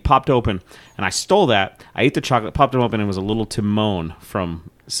bowl that you popped open, and I stole that. I ate the chocolate, popped it open, and it was a little Timon from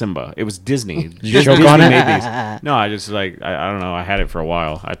Simba. It was Disney. you choke Disney on it? made these. No, I just like I don't know. I had it for a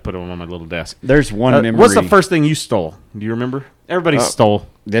while. I put them on my little desk. There's one memory. What's the first thing you stole? Do you remember? Everybody stole.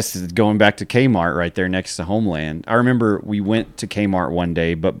 This is going back to Kmart right there next to Homeland. I remember we went to Kmart one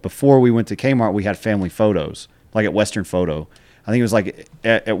day, but before we went to Kmart, we had family photos, like at Western Photo. I think it was like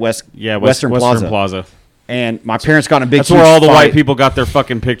at Western Plaza. And my parents got in a big. That's where all the fight. white people got their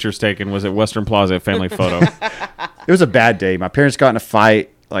fucking pictures taken. Was at Western Plaza at Family Photo. It was a bad day. My parents got in a fight.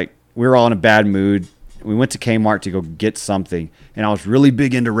 Like, we were all in a bad mood. We went to Kmart to go get something, and I was really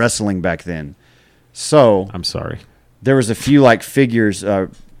big into wrestling back then. So I'm sorry. there was a few like figures,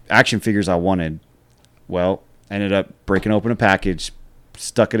 action figures I wanted. Well, I ended up breaking open a package,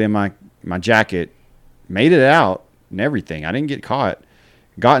 stuck it in my jacket, made it out and everything. I didn't get caught.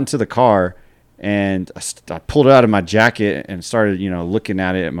 Got into the car, and I pulled it out of my jacket and started, looking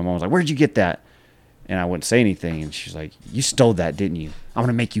at it. And my mom was like, "Where'd you get that?" And I wouldn't say anything. And she's like, "You stole that, didn't you? I'm going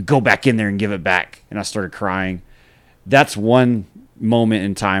to make you go back in there and give it back." And I started crying. That's one moment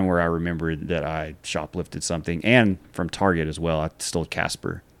in time where I remembered that I shoplifted something, and from Target as well. I stole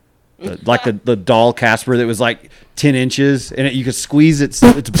Casper. The doll Casper that was like 10 inches, and you could squeeze its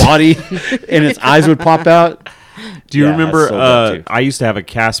body and its eyes would pop out. Do you Yeah, I remember? sold that too. I used to have a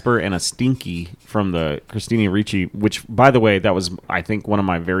Casper and a Stinky from the Christina Ricci, which, by the way, that was, I think, one of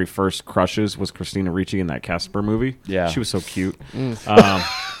my very first crushes was Christina Ricci in that Casper movie. Yeah. She was so cute.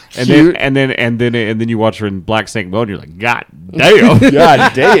 Cute. And then you watch her in Black Snake Mode, and you're like, God damn,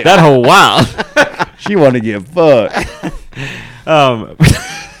 God damn. that whole wild. She wanted to get fucked.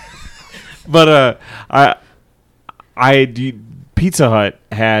 But Pizza Hut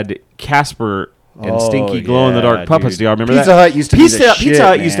had Casper and Stinky glow in the dark yeah, puppets. dude. Do y'all remember Pizza that? Hut used to be the Pizza shit,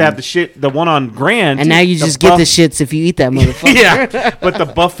 Hut used to man. have the one on Grand, And now you just get the shits if you eat that motherfucker. yeah. But the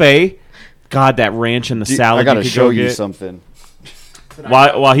buffet, God, that ranch and the Dude, salad. I gotta could show go you get. something.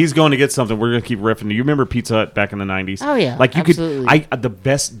 While he's going to get something, we're gonna keep riffing. Do you remember Pizza Hut back in the 90s? Oh, yeah, like you absolutely. could. The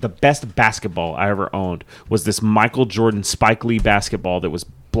best basketball I ever owned was this Michael Jordan Spike Lee basketball that was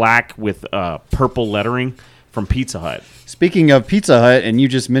black with purple lettering from Pizza Hut. Speaking of Pizza Hut, and you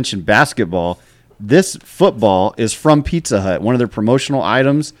just mentioned basketball, this football is from Pizza Hut. One of their promotional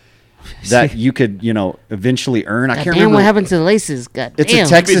items that you could, eventually earn. I can't Damn, remember what happened to the laces? God It's damn. a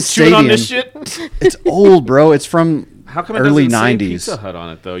Texas Been chewing on Stadium. this shit. It's old, bro. It's from How come it early doesn't say 90s. Pizza Hut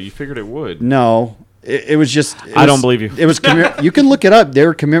on it though? You figured it would. No, it was just. I don't believe you. It was. You can look it up. They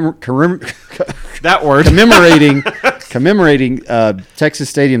were That word. commemorating Texas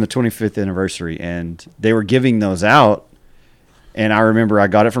Stadium, the 25th anniversary, and they were giving those out. And I remember I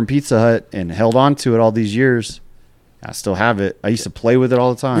got it from Pizza Hut and held on to it all these years. I still have it. I used to play with it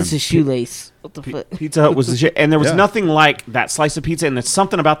all the time. This is shoelace. What the fuck? Pizza Hut was the shit, and there was Yeah. nothing like that slice of pizza. And there's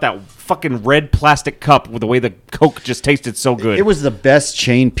something about that fucking red plastic cup with the way the Coke just tasted so good. It was the best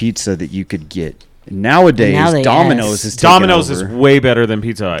chain pizza that you could get. Nowadays, Nowadays, Domino's yes. is taking Domino's over. is way better than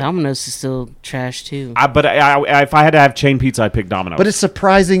Pizza Hut. Domino's is still trash too. But if I had to have chain pizza, I'd pick Domino's. But it's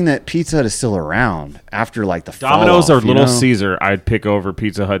surprising that Pizza Hut is still around after like the Domino's fall-off, or Little Caesar, I'd pick over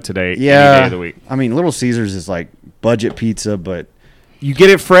Pizza Hut today any day of the week. I mean, Little Caesars is like budget pizza, but You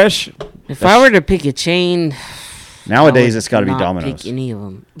get it fresh. If I were to pick a chain, nowadays I would it's got to be not Domino's. Pick any of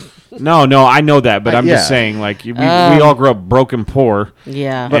them. No, I know that, but I'm yeah. just saying, like we all grew up broken poor.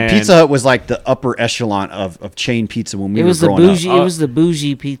 Yeah, But And- Pizza Hut was like the upper echelon of chain pizza when we it were was the growing bougie. up. It was the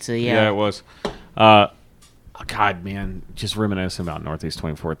bougie pizza. Yeah, Yeah, it was. God, man, just reminiscing about Northeast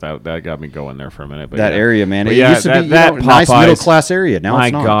 24th. That got me going there for a minute. But That yeah. area, man. But It yeah, used to that- be that a nice Popeyes- middle class area. Now My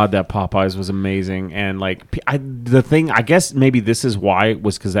it's not. God, that Popeyes was amazing, and like the thing, I guess maybe this is why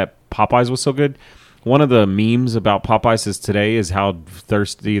was because that Popeyes was so good. One of the memes about Popeyes is today is how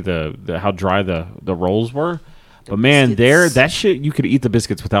thirsty how dry the rolls were. But man, biscuits. that shit you could eat the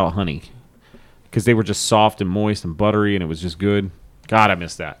biscuits without honey because they were just soft and moist and buttery, and it was just good. God, I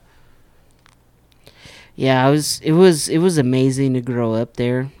miss that. yeah. It was amazing to grow up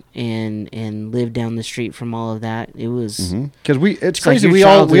there and live down the street from all of that. It was. Because it's like crazy. your We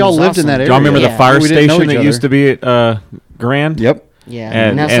all childhood was lived in that awesome. area. Do y'all remember the Yeah. fire We didn't know station each that used to be at Grand? Yep. Yeah,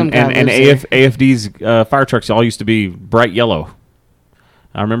 And now some guy and lives there. AFD's fire trucks all used to be bright yellow.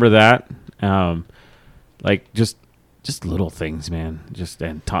 I remember that. Like just little things, man.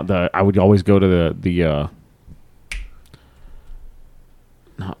 I would always go to the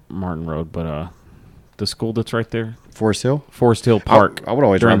not Martin Road, but the school that's right there, Forest Hill. Forest Hill Park. I would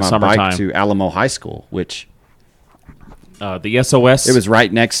always during ride my bike summertime. to Alamo High School, which The SOS. it was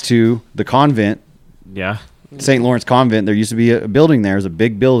right next to the convent, yeah. St. Lawrence Convent. There used to be a building there. It was a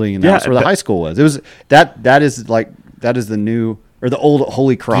big building, and Yeah, that's where the high school was. It was that is the new or the old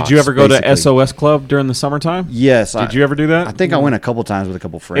Holy Cross. Did you ever go basically. to SOS Club during the summertime? Yes. Did you ever do that? I think I went a couple times with a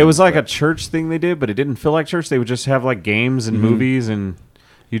couple friends. It was like but- a church thing they did, but it didn't feel like church. They would just have like games and movies, and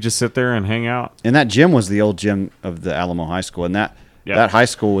you just sit there and hang out. And that gym was the old gym of the Alamo High School, and that high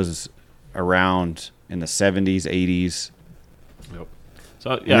school was around in the 70s, 80s. Yep.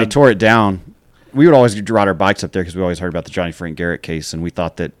 So And they tore it down. We would always ride our bikes up there because we always heard about the Johnny Frank Garrett case, and we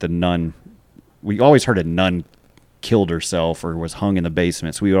thought that the nun. We always heard a nun killed herself or was hung in the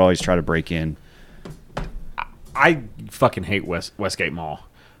basement, so we would always try to break in. I fucking hate Westgate Mall,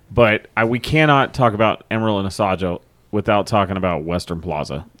 but we cannot talk about Amarillo and Osage without talking about Western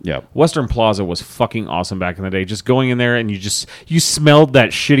Plaza. Yep. Western Plaza was fucking awesome back in the day. Just going in there and you smelled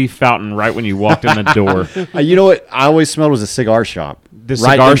that shitty fountain right when you walked in the door. You know what I always smelled was a cigar shop. The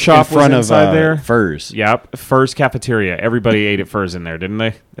cigar shop in front was inside of there. Furs. Yep, Furs Cafeteria. Everybody ate at Furs in there, didn't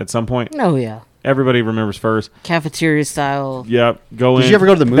they? At some point, Oh yeah, everybody remembers Furs. cafeteria style. Yep, go in. Did you ever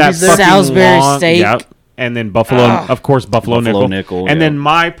go to the movies That there? fucking Salisbury steak. Yep. And then Buffalo, of course, Buffalo Nickel. And yeah. then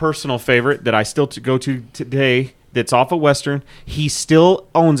my personal favorite that I still go to today that's off of Western. He still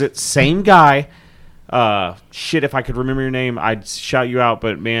owns it. Same guy. Shit, if I could remember your name, I'd shout you out.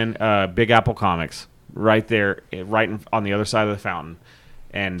 But, man, Big Apple Comics right there, on the other side of the fountain.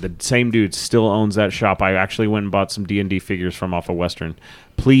 And the same dude still owns that shop. I actually went and bought some D&D figures from off of Western.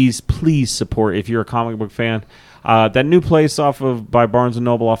 Please support if you're a comic book fan. That new place by Barnes &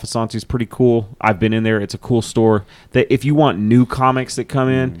 Noble off of Santi is pretty cool. I've been in there. It's a cool store. That if you want new comics that come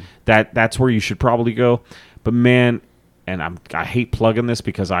in, that's where you should probably go. But man, and I hate plugging this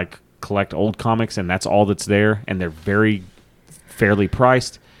because I collect old comics and that's all that's there, and they're very fairly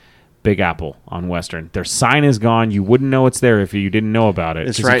priced. Big Apple on Western. Their sign is gone. You wouldn't know it's there if you didn't know about it.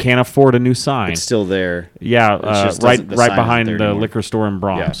 It's 'cause right. You can't afford a new sign. It's still there. Yeah, just right doesn't- the sign isn't behind there the anymore. liquor store in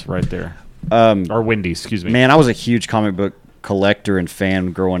Brahms, right there. Or Wendy's, excuse me. Man, I was a huge comic book collector and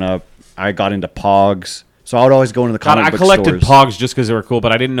fan growing up. I got into Pogs, so I would always go into the God, comic I book collected stores. Pogs just because they were cool,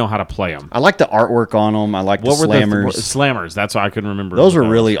 but I didn't know how to play them. I liked the artwork on them. I liked What the were slammers. the slammers? That's why I couldn't remember. Those what were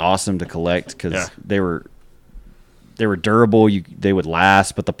that really was. awesome to collect because Yeah. they were durable. They would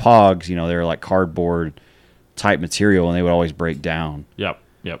last, but the Pogs, they were like cardboard type material, and they would always break down. Yep.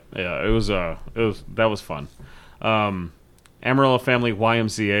 Yeah, that was fun. Amarillo Family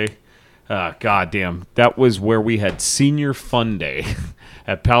YMCA. God damn, that was where we had senior fun day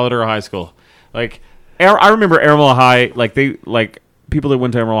at Paladar High School. Like, I remember Amarillo High. People that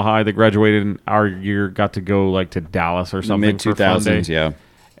went to Amarillo High that graduated in our year got to go like to Dallas or something. Mid 2000s, yeah.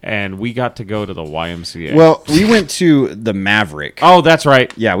 And we got to go to the YMCA. Well, we went to the Maverick. Oh, that's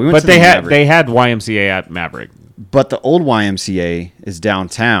right. Yeah, we went but to they the had Maverick. they had YMCA at Maverick. But the old YMCA is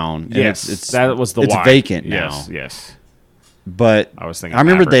downtown. And Yes, that was the it's Y. vacant now. Yes. But I was thinking I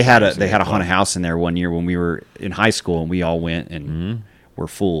remember Maverick they had YMCA a as well. haunted house in there one year when we were in high school, and we all went and were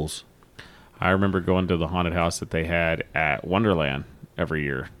fools. I remember going to the haunted house that they had at Wonderland every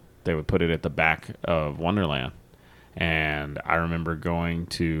year. They would put it at the back of Wonderland. And I remember going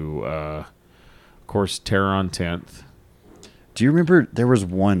to, of course, Terror on 10th. Do you remember there was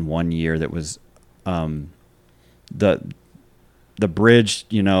one year that was the bridge,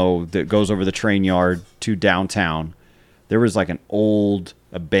 that goes over the train yard to downtown? There was like an old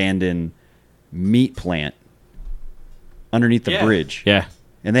abandoned meat plant underneath the bridge. Yeah.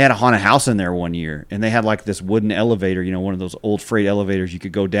 And they had a haunted house in there one year. And they had like this wooden elevator, one of those old freight elevators you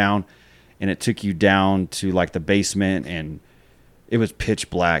could go down, and it took you down to like the basement, and it was pitch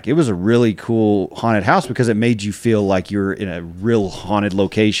black. It was a really cool haunted house because it made you feel like you're in a real haunted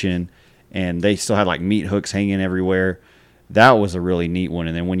location, and they still had like meat hooks hanging everywhere. That was a really neat one.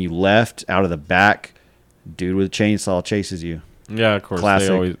 And then when you left out of the back, dude with a chainsaw chases you. Yeah, of course.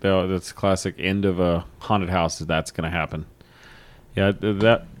 Classic. That's classic end of a haunted house. That's going to happen. Yeah,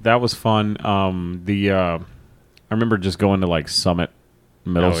 that was fun. I remember just going to like Summit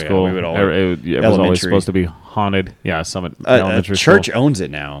Middle Oh, yeah, School. we would It was always supposed to be haunted. Yeah, Summit Elementary church School. owns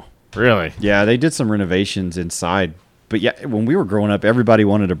it now. Really? Yeah, they did some renovations inside. But yeah, when we were growing up, everybody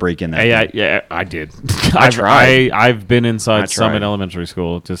wanted to break in that. thing. Yeah, I did. I tried. I've been inside I Summit tried. Elementary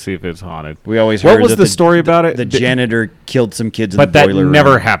School to see if it's haunted. We always What heard was that the story about it? The janitor killed some kids in But the that boiler room.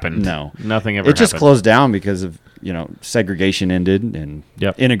 never happened. No. Nothing ever It just happened. closed down because of, segregation ended and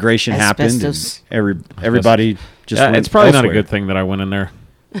Yep. integration happened. Asbestos. And everybody just went it's probably not a elsewhere. good thing that I went in there.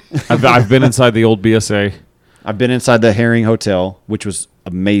 I've been inside the old BSA. I've been inside the Herring Hotel, which was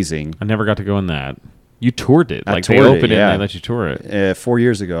amazing. I never got to go in that. You toured it. I Like they toured it, opened it yeah. and they let you tour it. 4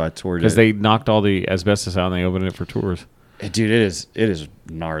 years ago, I toured it. Because they knocked all the asbestos out and they opened it for tours. Dude, it is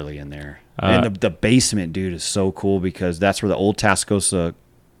gnarly in there. And the basement, dude, is so cool because that's where the old Tascosa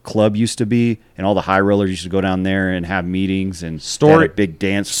club used to be, and all the high rollers used to go down there and have meetings and Story- they had a big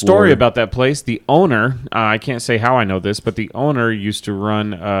dance floor. Story about that place. The owner, I can't say how I know this, but the owner used to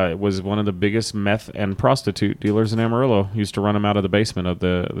run, was one of the biggest meth and prostitute dealers in Amarillo. Used to run them out of the basement of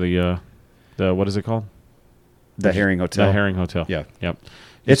the what is it called? the Herring Hotel. The Herring Hotel. Yeah. Yep.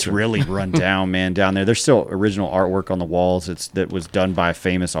 It's really run down, man, down there. There's still original artwork on the walls. That was done by a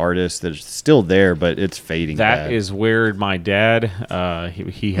famous artist that's still there, but it's fading. That is where my dad,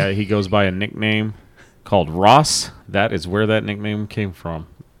 he goes by a nickname called Ross. That is where that nickname came from.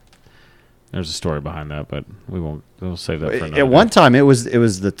 There's a story behind that, but we'll save that for another At one day. time, it was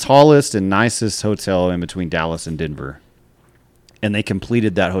the tallest and nicest hotel in between Dallas and Denver, and they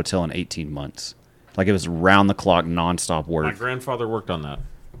completed that hotel in 18 months. Like it was round the clock, nonstop work. My grandfather worked on that.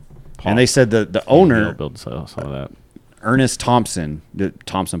 And they said the owner, built some of that. Ernest Thompson, that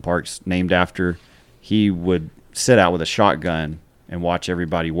Thompson Park's named after, he would sit out with a shotgun and watch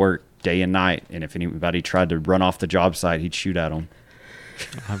everybody work day and night. And if anybody tried to run off the job site, he'd shoot at them.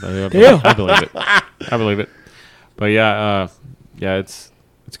 I believe it. I believe it. But yeah, it's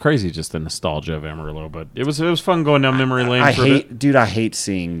crazy just the nostalgia of Amarillo. But it was fun going down memory lane. I for a bit. hate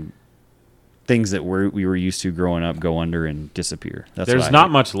seeing things that we were used to growing up go under and disappear. There's not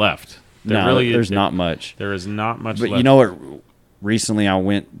much left. There's not much. There is not much But left. you know what? Recently, I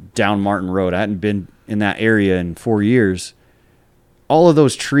went down Martin Road. I hadn't been in that area in 4 years. All of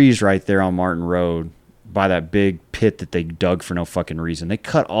those trees right there on Martin Road by that big pit that they dug for no fucking reason. They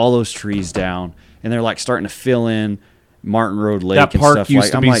cut all those trees down, and they're like starting to fill in Martin Road Lake. that and park stuff. used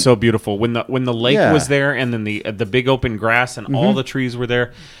like, to I'm be like, so beautiful when the lake Yeah. was there, and then the big open grass and Mm-hmm. all the trees were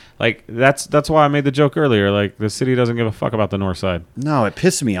there. Like that's why I made the joke earlier. Like the city doesn't give a fuck about the north side, No, it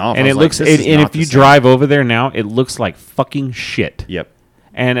pissed me off. and I it was like, looks. this And is if not the you same. drive over there now, it looks like fucking shit. Yep.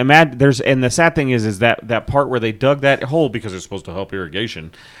 And imagine and the sad thing is that part where they dug that hole because it's supposed to help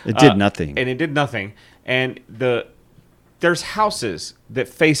irrigation. It did nothing. And it did nothing. And there's houses that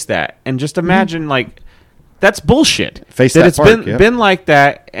face that, and just imagine like that's bullshit. Face that that it's park, yep. been like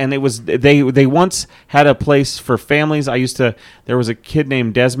that, and it was they once had a place for families. There was a kid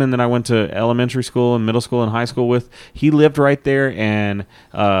named Desmond that I went to elementary school and middle school and high school with. He lived right there, and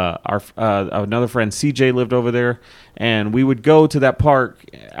our another friend CJ lived over there, and we would go to that park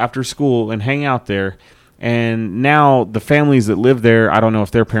after school and hang out there. And now the families that live there, I don't know if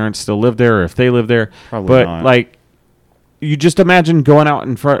their parents still live there or if they live there, Probably but not. like. You just imagine going out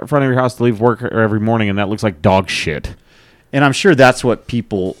in front of your house to leave work every morning, and that looks like dog shit. And I'm sure that's what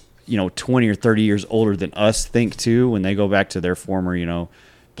people, 20 or 30 years older than us think too when they go back to their former,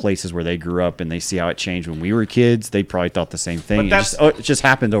 places where they grew up and they see how it changed when we were kids. They probably thought the same thing. But It just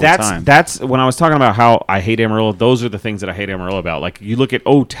happened over time. That's when I was talking about how I hate Amarillo. Those are the things that I hate Amarillo about. Like you look at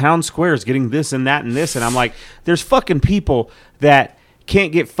town square is getting this and that and this, and I'm like, there's fucking people that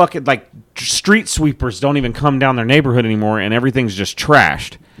can't get fucking like street sweepers don't even come down their neighborhood anymore, and everything's just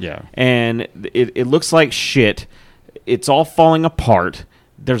trashed. Yeah. And it looks like shit. It's all falling apart.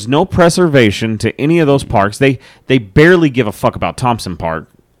 There's no preservation to any of those parks. They barely give a fuck about Thompson Park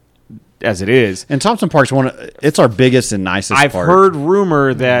as it is. And Thompson Park's it's our biggest and nicest I've park. heard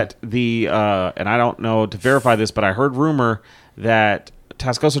rumor that and I don't know to verify this, but I heard rumor that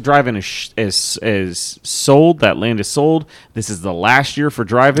Tascosa Drive-In is sold. That land is sold. This is the last year for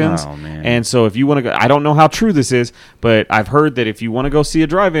drive-ins. Oh, man. And so if you want to go, I don't know how true this is, but I've heard that if you want to go see a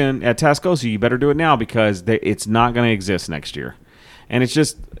drive-in at Tascosa, you better do it now because it's not going to exist next year. And it's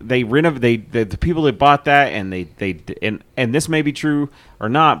just they renovate the people that bought that, and and this may be true or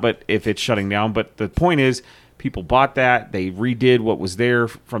not, but if it's shutting down. But the point is, people bought that. They redid what was there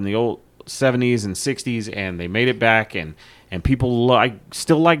from the old 70s and 60s, and they made it back, and people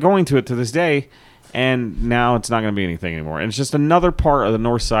still like going to it to this day. And now it's not going to be anything anymore. And it's just another part of the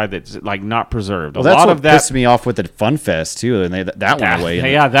north side that's like not preserved. Well, a that's lot what of that pissed me off with the Fun Fest too, and that went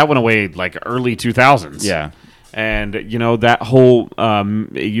away. Yeah, that went away like early 2000s. Yeah. And that whole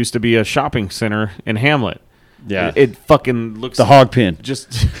it used to be a shopping center in Hamlet. Yeah. It fucking looks The hog pen.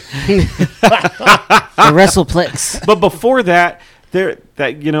 just The WrestlePlex. but before that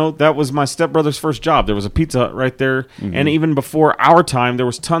that was my stepbrother's first job. There was a Pizza Hut right there, and even before our time there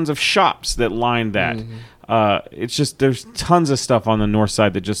was tons of shops that lined that. It's just there's tons of stuff on the north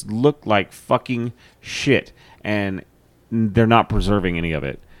side that just look like fucking shit, and they're not preserving any of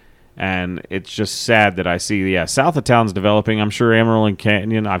it. And it's just sad that I see, south of town's developing. I'm sure Amarillo and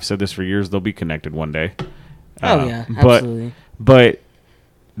Canyon, I've said this for years, they'll be connected one day. Oh, yeah, absolutely. But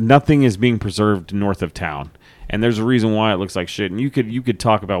nothing is being preserved north of town. And there's a reason why it looks like shit. And you could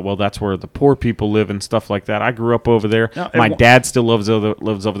talk about, well, that's where the poor people live and stuff like that. I grew up over there. No, My dad still lives over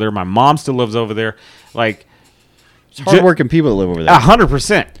there. My mom still lives over there. Like, It's hardworking people that live over there.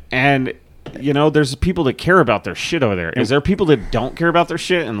 100%. And there's people that care about their shit over there. Is there people that don't care about their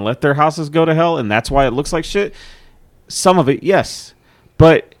shit and let their houses go to hell, and that's why it looks like shit? Some of it, yes.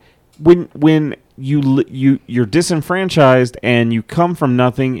 But when you're disenfranchised and you come from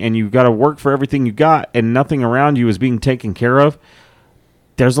nothing and you've got to work for everything you got and nothing around you is being taken care of,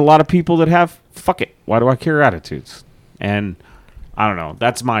 there's a lot of people that have fuck it, why do I care attitudes. And I don't know.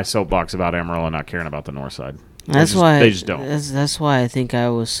 That's my soapbox about Amarillo not caring about the north side. That's why they just don't. That's why I think I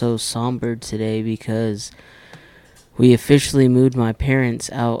was so somber today, because we officially moved my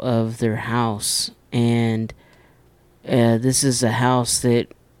parents out of their house, and this is a house that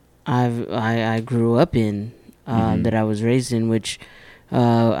I grew up in, that I was raised in, which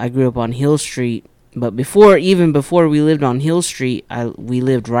I grew up on Hill Street. But before we lived on Hill Street, we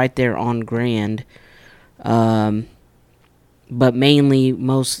lived right there on Grand. But mainly,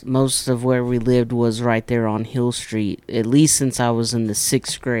 most of where we lived was right there on Hill Street, at least since I was in the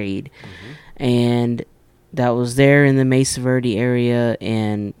 6th grade. And that was there in the Mesa Verde area,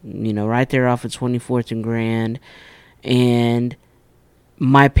 and, right there off of 24th and Grand. And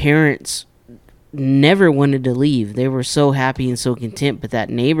my parents never wanted to leave. They were so happy and so content, but that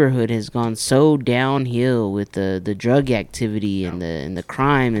neighborhood has gone so downhill with the drug activity and the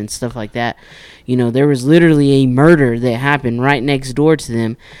crime and stuff like that. There was literally a murder that happened right next door to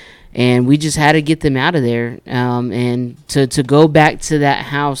them, and we just had to get them out of there. And to go back to that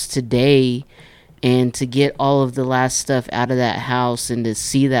house today and to get all of the last stuff out of that house and to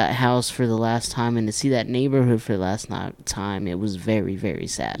see that house for the last time and to see that neighborhood for the last time, it was very, very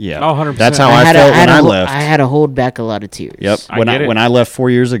sad. Yeah. 100%. That's how I felt when I left. I had to hold back a lot of tears. Yep. When I left 4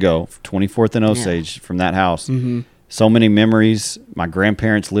 years ago, 24th and Osage, from that house, so many memories. My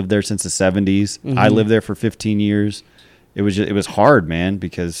grandparents lived there since the 70s. I lived there for 15 years. It was hard, man,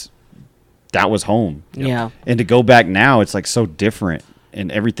 because that was home. Yeah. And to go back now, it's like so different. And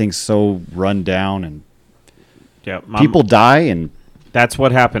everything's so run down, and people die, and that's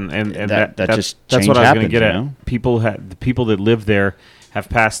what happened. And that's what I was going to get at. The people that live there have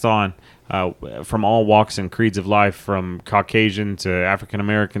passed on from all walks and creeds of life, from Caucasian to African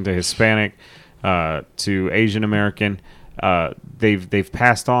American to Hispanic to Asian American. They've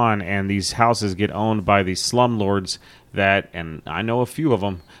passed on, and these houses get owned by these slumlords and I know a few of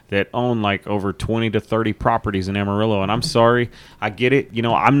them that own like over 20 to 30 properties in Amarillo. And I'm sorry, I get it.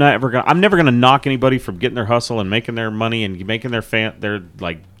 I'm never gonna knock anybody from getting their hustle and making their money and making their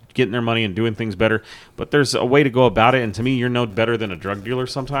like getting their money and doing things better. But there's a way to go about it. And to me, you're no better than a drug dealer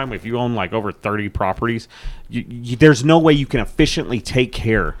sometime. If you own like over 30 properties, there's no way you can efficiently take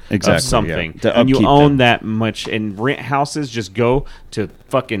care of something. Yeah. And you own that much, and rent houses just go to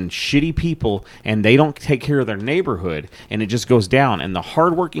fucking shitty people, and they don't take care of their neighborhood, and it just goes down. And the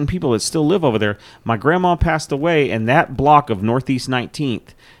hardworking people that still live over there, my grandma passed away, and that block of Northeast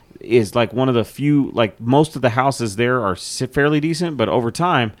 19th is like one of the few, like most of the houses there are fairly decent, but over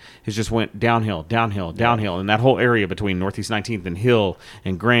time it just went downhill. And that whole area between Northeast 19th and Hill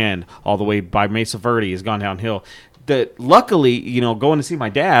and Grand, all the way by Mesa Verde, has gone downhill. That luckily, going to see my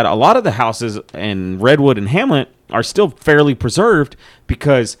dad, a lot of the houses in Redwood and Hamlet are still fairly preserved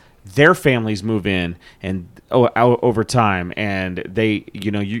because their families move in and over time, and they,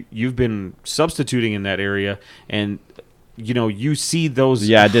 you've been substituting in that area, and you see those.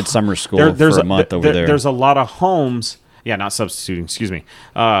 Yeah, I did summer school for a month over there. There's a lot of homes. Yeah, not substituting, excuse me.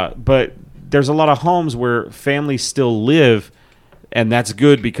 But there's a lot of homes where families still live, and that's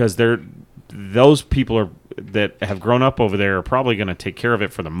good because those people that have grown up over there are probably going to take care of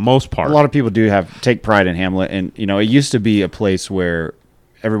it for the most part. A lot of people take pride in Hamlet, and it used to be a place where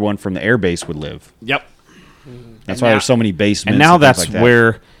everyone from the air base would live. Yep. That's why there's so many basements. And now that's like that.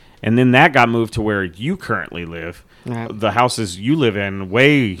 where, and then that got moved to where you currently live. Right. The houses you live in,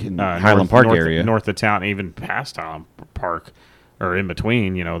 way Highland Park area, north of town, even past Highland Park, or in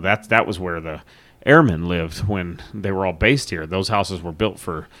between. That was where the airmen lived when they were all based here. Those houses were built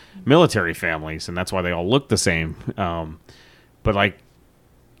for military families, and that's why they all look the same. But like,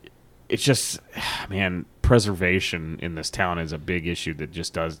 it's just, man, preservation in this town is a big issue that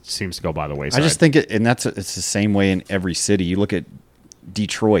just seems to go by the wayside. I just think it's the same way in every city. You look at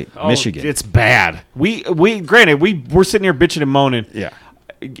Detroit, Michigan. It's bad. Granted, we're sitting here bitching and moaning. Yeah.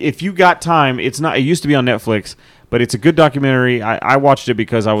 If you got time, it used to be on Netflix, but it's a good documentary. I watched it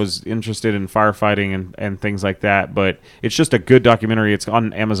because I was interested in firefighting and things like that, but it's just a good documentary. It's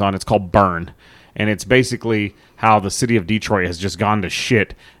on Amazon. It's called Burn, and it's basically how the city of Detroit has just gone to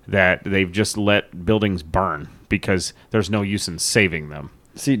shit, that they've just let buildings burn because there's no use in saving them.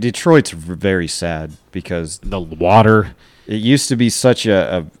 See, Detroit's very sad because the water. It used to be such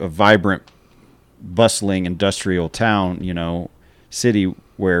a vibrant bustling industrial town, city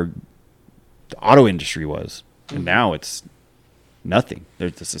where the auto industry was. And now it's nothing.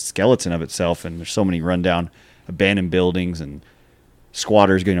 There's just a skeleton of itself, and there's so many rundown abandoned buildings and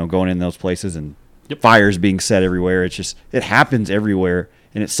squatters, going in those places, and fires being set everywhere. It happens everywhere,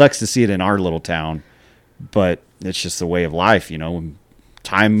 and it sucks to see it in our little town, but it's just the way of life. When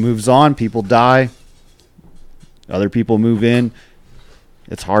time moves on, people die, other people move in.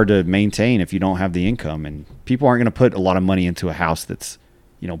 It's hard to maintain if you don't have the income, and people aren't going to put a lot of money into a house that's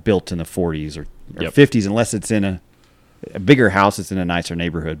built in the 40s or 50s, unless it's in a bigger house. It's in a nicer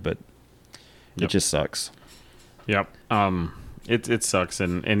neighborhood, but it just sucks. Yep. It sucks,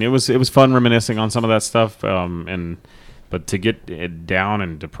 and it was fun reminiscing on some of that stuff. But to get it down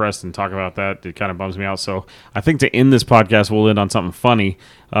and depressed and talk about that, it kind of bums me out. So I think to end this podcast, we'll end on something funny.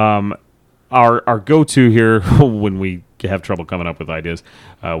 Our go-to here when we have trouble coming up with ideas,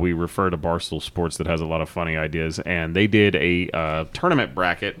 we refer to Barstool Sports that has a lot of funny ideas, and they did a tournament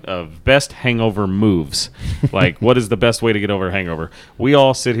bracket of best hangover moves. Like, what is the best way to get over a hangover? We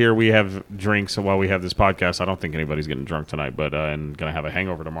all sit here, we have drinks while we have this podcast. I don't think anybody's getting drunk tonight, but and going to have a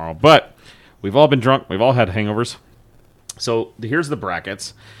hangover tomorrow. But we've all been drunk. We've all had hangovers. So here's the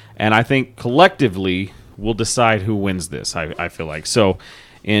brackets, and I think collectively we'll decide who wins this, I feel like. So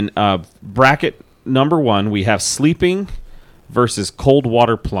in bracket number 1, we have sleeping versus cold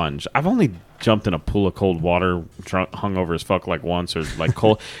water plunge. I've only jumped in a pool of cold water, hungover as fuck like once, or like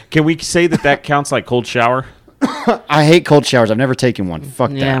cold. Can we say that counts like cold shower? I hate cold showers. I've never taken one.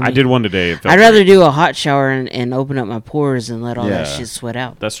 Fuck that. I did one today. I'd rather do a hot shower and open up my pores and let all that shit sweat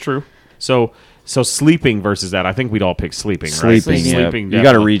out. That's true. So sleeping versus that, I think we'd all pick sleeping, right? Sleeping. You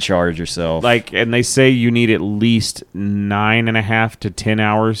got to recharge yourself. And they say you need at least 9.5 to 10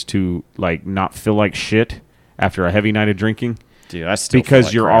 hours to not feel like shit after a heavy night of drinking. Dude, I still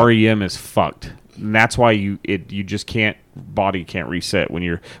because feel like your crap. REM is fucked. And that's why you just can't, body can't reset when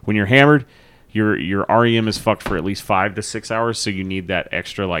you're hammered. Your REM is fucked for at least 5 to 6 hours, so you need that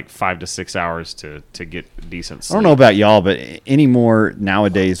extra 5 to 6 hours to get decent sleep. I don't know about y'all, but anymore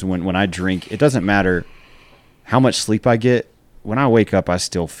nowadays when I drink, it doesn't matter how much sleep I get. When I wake up, I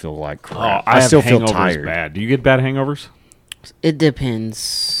still feel like crap. I still feel tired. Bad. Do you get bad hangovers? It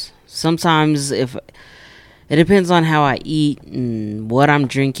depends. Sometimes it depends on how I eat and what I'm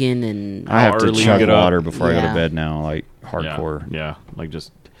drinking, and I have to early chug you get water up. before I go to bed now, hardcore. Yeah,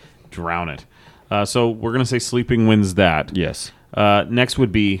 just drown it. So we're going to say sleeping wins that. Yes. Next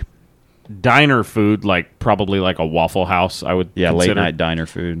would be diner food, probably like a Waffle House, I would consider. Late night diner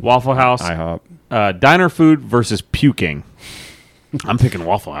food. Waffle House. IHOP. Diner food versus puking. I'm picking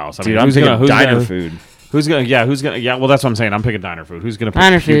Waffle House. Dude, I'm picking diner food. Who's gonna? Well, that's what I'm saying. I'm picking diner food. Who's gonna pick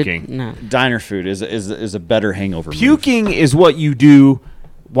diner puking? Food? No. Diner food is a better hangover. Puking is what you do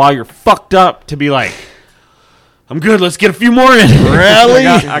while you're fucked up to be like, I'm good. Let's get a few more in. Really?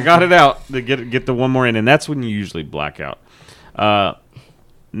 I got it out to get the one more in, and that's when you usually black out.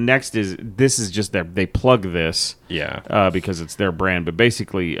 Next this is just they plug this, because it's their brand, but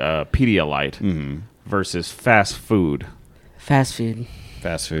basically Pedialyte versus fast food. Fast food.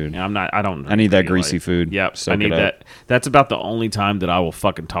 Fast food. And I need that greasy food. Yep. Soak I need it up. that. That's about the only time that I will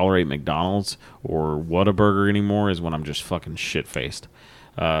fucking tolerate McDonald's or Whataburger anymore is when I'm just fucking shit faced.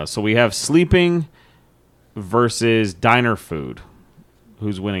 So we have sleeping versus diner food.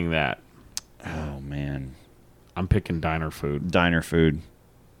 Who's winning that? Oh man, I'm picking diner food. Diner food.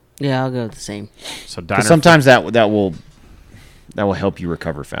 Yeah, I'll go with the same. So diner. Sometimes that will help you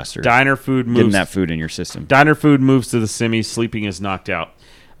recover faster. Diner food moves. Getting that food in your system. Diner food moves to the semis. Sleeping is knocked out.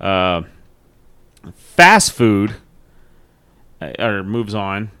 Fast food moves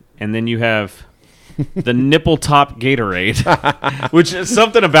on, and then you have the nipple top Gatorade, which is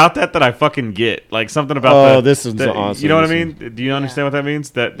something about that I fucking get. Something about this is awesome. You know what I mean? Do you understand what that means?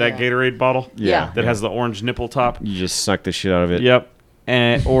 That Gatorade bottle? Yeah. That has the orange nipple top? You just suck the shit out of it. Yep.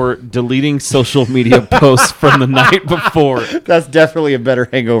 Or deleting social media posts from the night before. That's definitely a better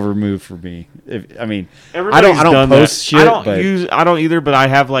hangover move for me. I Everybody's don't done post that. shit. I don't either, but I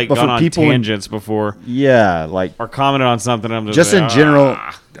have But gone for on people tangents before. Yeah, Or commented on something. I'm just like, in general,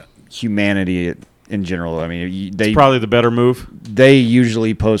 humanity in general. I mean, it's probably the better move. They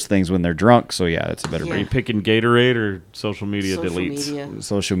usually post things when they're drunk, so yeah, that's a better Are you move. picking Gatorade or social media Social deletes? media.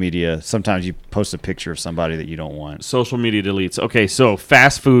 Social media. Sometimes you post a picture of somebody that you don't want. Social media deletes. Okay, so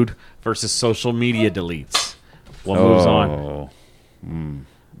fast food versus social media deletes. What moves on?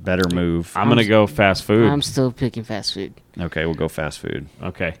 Better move. I'm gonna go fast food. I'm still picking fast food. Okay, we'll go fast food.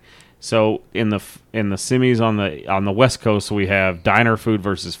 Okay, so in the semis on the West Coast, we have diner food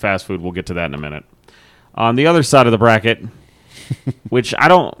versus fast food. We'll get to that in a minute. On the other side of the bracket, which I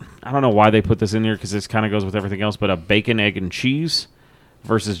don't I don't know why they put this in here because this kind of goes with everything else, but a bacon, egg, and cheese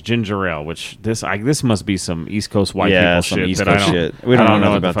versus ginger ale, which this must be some East Coast white people some shit. East that Coast I don't, shit. We don't know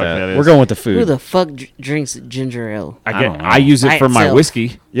nothing what the about fuck that. is. We're going with the Who food. the fuck drinks ginger ale? I use it By for my itself.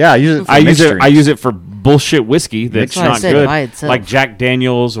 whiskey. Yeah, I use it. For I use mixed it. drinks. I use it for bullshit whiskey that's That's why I not said good, by itself. like Jack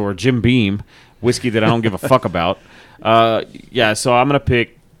Daniels or Jim Beam whiskey that I don't give a fuck about. Yeah, so I'm gonna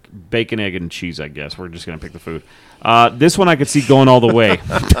pick bacon, egg, and cheese. I guess we're just gonna pick the food. This one I could see going all the way.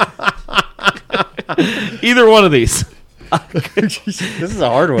 Either one of these. This is a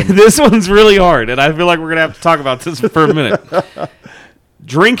hard one. This one's really hard, and I feel like we're gonna have to talk about this for a minute.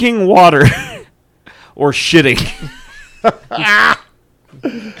 Drinking water or shitting.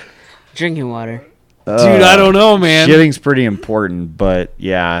 Drinking water. Dude, I don't know, man. Shitting's pretty important, but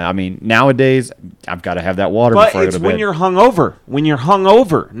yeah, I mean, nowadays I've got to have that water But before I go it's to when bed. you're hungover. When you're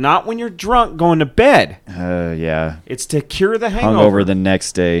hungover, not when you're drunk going to bed. Yeah, It's to cure the hangover. hungover the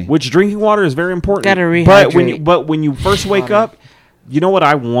next day. Which drinking water is very important. Gotta rehydrate. But when you first wake Water. up, you know what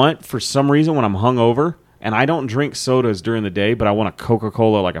I want for some reason when I'm hungover, and I don't drink sodas during the day, but I want a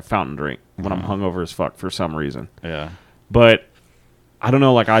Coca-Cola like a fountain drink when I'm hungover as fuck for some reason. Yeah. But I don't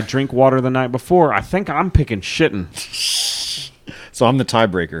know, like I drink water the night before. I think I'm picking shitting. So I'm the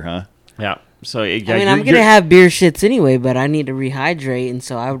tiebreaker, huh? Yeah. So yeah, I mean, I'm gonna have beer shits anyway, but I need to rehydrate, and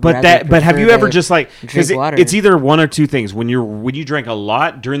so I would. But have you ever just like because drink water? it's either one or two things. When you drink a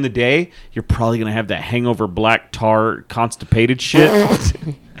lot during the day, you're probably gonna have that hangover, black tar, constipated shit.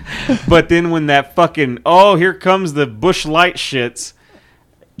 But then when that fucking here comes the Busch Light shits,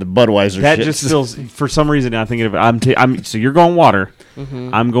 The Budweiser that shit. just feels for some reason I'm thinking of it. I'm so you're going water. Mm-hmm.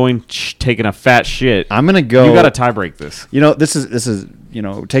 I'm going taking a fat shit. I'm gonna go. You got to tie break this. You know, this is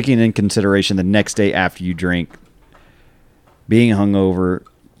taking in consideration the next day after you drink. Being hungover,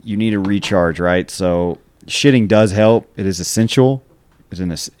 you need to recharge, right? So shitting does help. It is essential.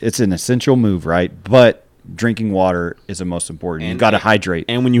 It's an essential move, right? But drinking water is the most important. You got to hydrate.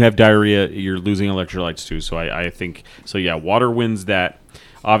 And when you have diarrhea, you're losing electrolytes too. So I think so. Yeah, water wins that.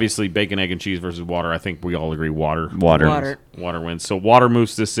 Obviously, bacon, egg, and cheese versus water. I think we all agree water. Water. Water wins. So water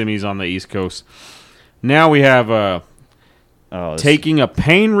moves to the semis on the East Coast. Now we have taking a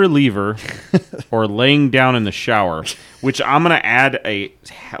pain reliever or laying down in the shower, which I'm gonna add a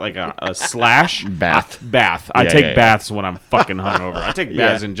slash Bath. Bath. I Yeah, take yeah, yeah. baths when I'm fucking hungover. I take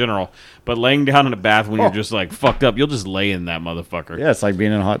baths in general, but laying down in a bath when you're just like fucked up, you'll just lay in that motherfucker. Yeah, it's like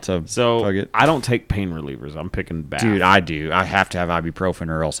being in a hot tub. So Fuck it. I don't take pain relievers. I'm picking bath. Dude, I do. I have to have ibuprofen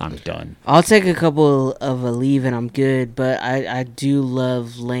or else I'm done. I'll take a couple of Aleve and I'm good, but I do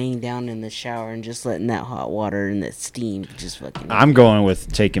love laying down in the shower and just letting that hot water and that steam just fucking. I'm going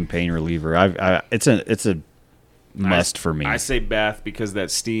with taking pain reliever. It's a must for me. I say bath because that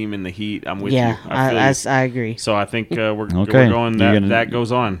steam and the heat. I'm with yeah, you. I feel you. I agree. So I think we're Okay. going You're that gonna that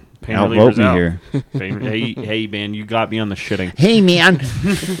goes on. Pain outvote relievers me out. here. hey man, you got me on the shitting. Hey man,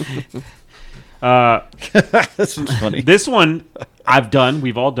 this is funny. This one I've done.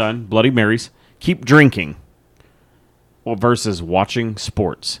 We've all done. Bloody Marys. Keep drinking. Well, versus watching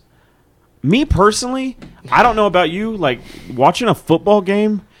sports. Me personally, I don't know about you. Like watching a football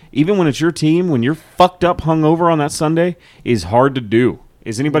game, even when it's your team, when you're fucked up, hungover on that Sunday, is hard to do.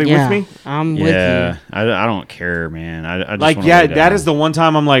 Is anybody Yeah, with me? I'm Yeah, with I don't care, man. I just Like, wanna yeah, lay that down. is the one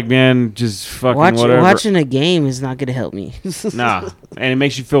time I'm like, man, just fucking you. whatever. Watching a game is not gonna help me. Nah, and it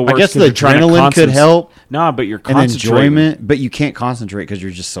makes you feel worse. I guess 'cause the you're trying to adrenaline could help. Nah, but you're And concentrating. enjoyment, but you can't concentrate because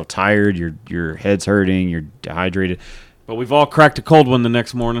you're just so tired. Your head's hurting. You're dehydrated. But we've all cracked a cold one the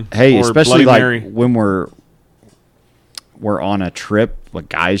next morning. Hey, Or especially Bloody like Mary. when we're on a trip, a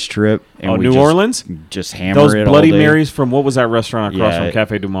guy's trip. And Oh, we New just, Orleans? just hammer Those it Bloody all day. Marys from what was that restaurant across Yeah. from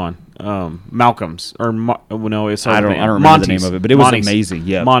Cafe Du Monde? Malcolm's or no, it's I don't remember Monty's. the name of it, but it was Monty's. amazing.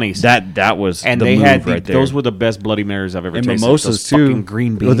 Yeah, Monty's. That was And the they move had right there. those were the best Bloody Marys I've ever and tasted. mimosas Those too. fucking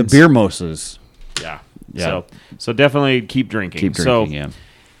green beans. With the beer mimosas. Yeah. Yeah. So definitely keep drinking. Keep So drinking. Yeah.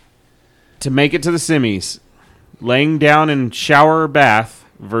 to make it to the semis, laying down in shower or bath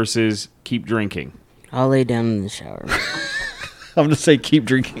versus keep drinking. I'll lay down in the shower. I'm gonna say keep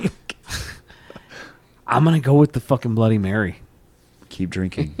drinking. I'm gonna go with the fucking Bloody Mary. Keep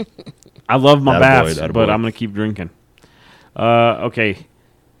drinking. I love my Attaboy, baths, attaboy. but I'm gonna keep drinking. Okay.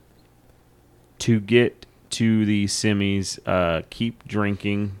 To get to the semis, keep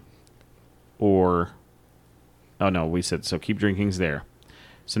drinking, or oh no, we said so. Keep drinking's there.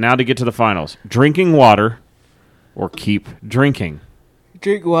 So now to get to the finals, drinking water, or keep drinking.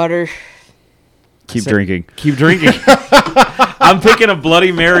 Drink water. Keep drinking. Keep drinking. I'm picking a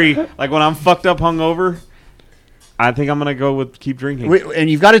Bloody Mary. Like when I'm fucked up hungover, I think I'm gonna go with keep drinking. Wait, and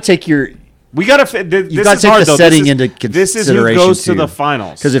you've got to take your We gotta. This You got to is take hard, the though. setting This is- into This is consideration. who goes to the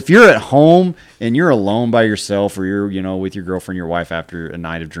finals. Because if you're at home and you're alone by yourself, or you're with your girlfriend, your wife after a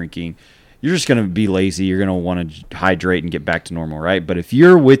night of drinking, you're just gonna be lazy. You're gonna want to hydrate and get back to normal, right? But if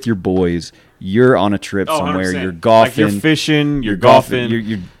you're with your boys, you're on a trip Oh, somewhere. 100%. You're golfing. Like you're fishing. You're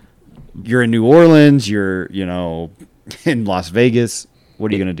golfing. You're in New Orleans. You're in Las Vegas.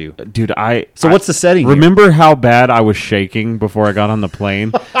 What are you gonna do? Dude, So what's the setting here? Remember how bad I was shaking before I got on the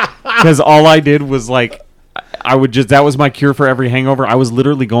plane? Because all I did was like, that was my cure for every hangover. I was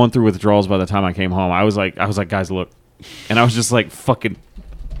literally going through withdrawals by the time I came home. I was like, guys, look, and I was just like, fucking.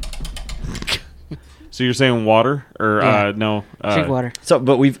 So you're saying water or Yeah. no? Drink water. So,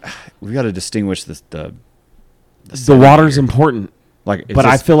 but we've got to distinguish the The water's important, like. but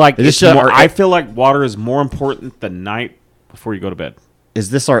I feel like is it's this more, I feel like water is more important the night before you go to bed. is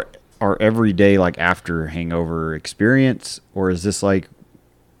this our everyday like after hangover experience, or is this like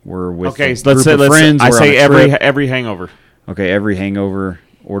we're with Okay, a so let's group say of friends? I we're on say a trip? every hangover. Okay, every hangover,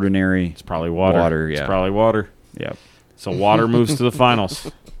 ordinary. It's probably water. Water, It's yeah. probably water. Yeah. So water moves to the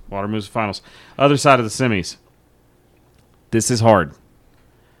finals. Water moves to the finals. Other side of the semis. This is hard.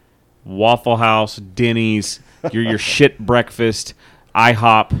 Waffle House, Denny's, your shit breakfast,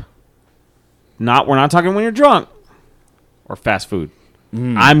 IHOP. We're not talking when you're drunk. Or fast food.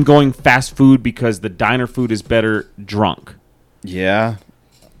 I'm going fast food because the diner food is better drunk. Yeah.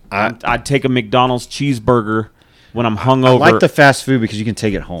 I'd take a McDonald's cheeseburger when I'm I hungover. like the fast food because you can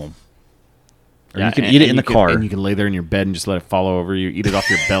take it home. Or Yeah, you can and- eat it and in the you can- car. and you can lay there in your bed and just let it fall over you. Eat it off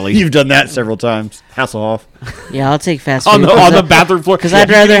your belly. You've done that several times. Hasselhoff. Yeah, I'll take fast food. on the bathroom floor. Because Yeah, I'd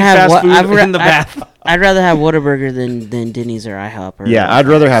you can rather eat have fast food in the I'd, bath. I'd rather have Whataburger than Denny's or IHOP. Or Yeah, I'd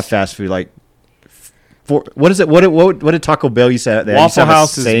rather have fast food. Like, what is it? What did Taco Bell used to have? They used to Waffle have a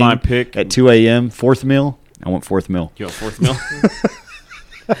House is saying my pick. At 2 a.m., fourth meal. I want fourth meal. Yo, fourth meal.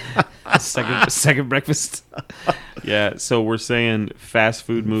 second breakfast. Yeah, so we're saying fast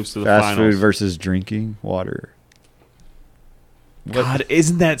food moves to the Fast finals. food versus drinking water. God,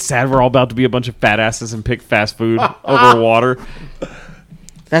 isn't that sad? We're all about to be a bunch of fat asses and pick fast food over water.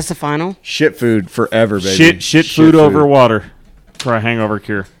 That's the final. Shit food forever, baby. Shit food over water for a hangover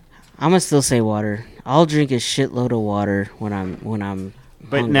cure. I'm gonna still say water. I'll drink a shitload of water when I'm.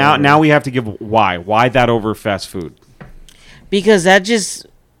 But hungover. now we have to give why. Why that over fast food? Because that just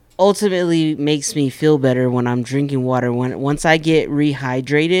ultimately makes me feel better when I'm drinking water. Once I get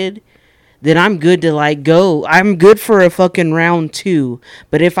rehydrated, then I'm good to like go. I'm good for a fucking round 2.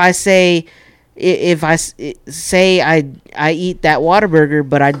 But if I say I eat that Whataburger,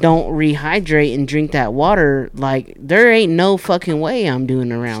 but I don't rehydrate and drink that water, like there ain't no fucking way I'm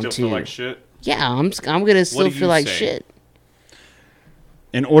doing a round 2. Still feel like shit. Yeah, I'm gonna still do feel you like say? shit.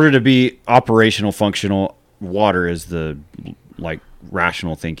 In order to be operational, functional, water is the like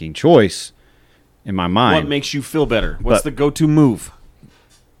rational thinking choice in my mind. What makes you feel better? What's But- the go-to move?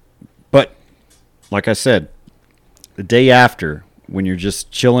 But like I said, the day after, when you're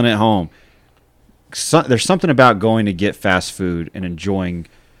just chilling at home, there's something about going to get fast food and enjoying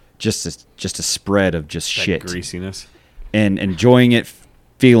just a spread of just That shit greasiness. and enjoying it,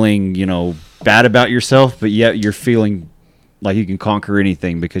 feeling bad about yourself, but yet you're feeling like you can conquer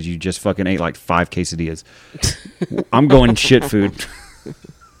anything because you just fucking ate like 5 quesadillas. I'm going shit food.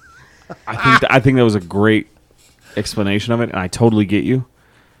 I think that was a great explanation of it, and I totally get you.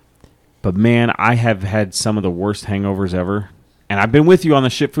 But man, I have had some of the worst hangovers ever, and I've been with you on the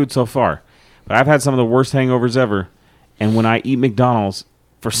shit food so far. But I've had some of the worst hangovers ever, and when I eat McDonald's,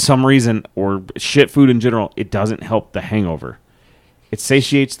 for some reason, or shit food in general, it doesn't help the hangover. It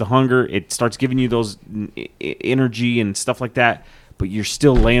satiates the hunger. It starts giving you those energy and stuff like that. But you're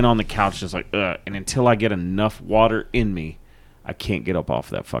still laying on the couch just like, ugh. And until I get enough water in me, I can't get up off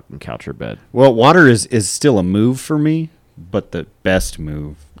that fucking couch or bed. Well, water is still a move for me, but the best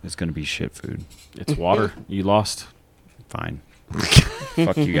move is going to be shit food. It's water. You lost. Fine.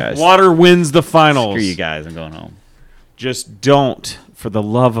 Fuck you guys. Water wins the finals. Screw you guys. I'm going home. Just don't, for the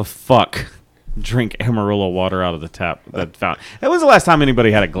love of fuck, drink Amarillo water out of the tap. That was the last time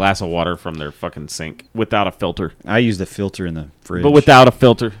anybody had a glass of water from their fucking sink without a filter. I use the filter in the fridge. But without a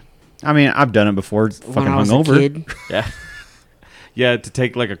filter. I mean, I've done it before. When Fucking I was hungover. a kid, Yeah. Yeah, to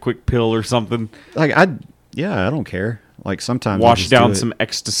take like a quick pill or something. Like I don't care. Like sometimes I Wash just down do it. some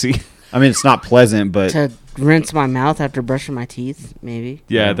ecstasy. I mean, it's not pleasant, but to rinse my mouth after brushing my teeth, maybe.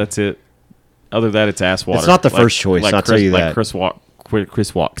 Yeah, that's it. Other than that, it's ass water. It's not the first choice, I'll tell you that. Like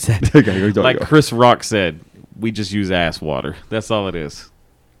Chris Rock said. Okay, Like Chris Rock said, we just use ass water. That's all it is.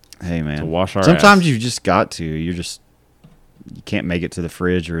 hey man, To wash our sometimes ass. you just got to. You can't make it to the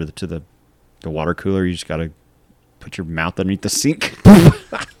fridge or to the water cooler. You just got to put your mouth underneath the sink.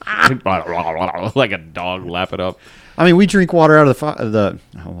 like a dog lap it up. I mean, we drink water out of I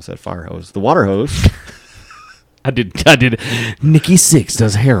almost said fire hose. The water hose. I did. Nikki Sixx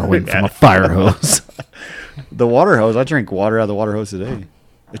does heroin from a fire hose. The water hose. I drink water out of the water hose today.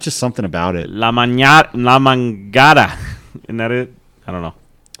 It's just something about it. La Mangada. Isn't that it? I don't know.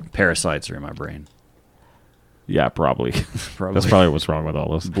 Parasites are in my brain. Yeah, probably. Probably. That's probably what's wrong with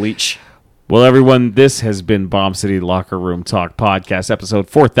all this. Bleach. Well, everyone, this has been Bomb City Locker Room Talk Podcast, episode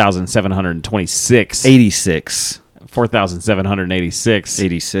 4,726. 86. 4,786.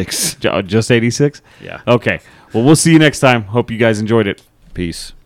 86. Just 86? Yeah. Okay. Well, we'll see you next time. Hope you guys enjoyed it. Peace.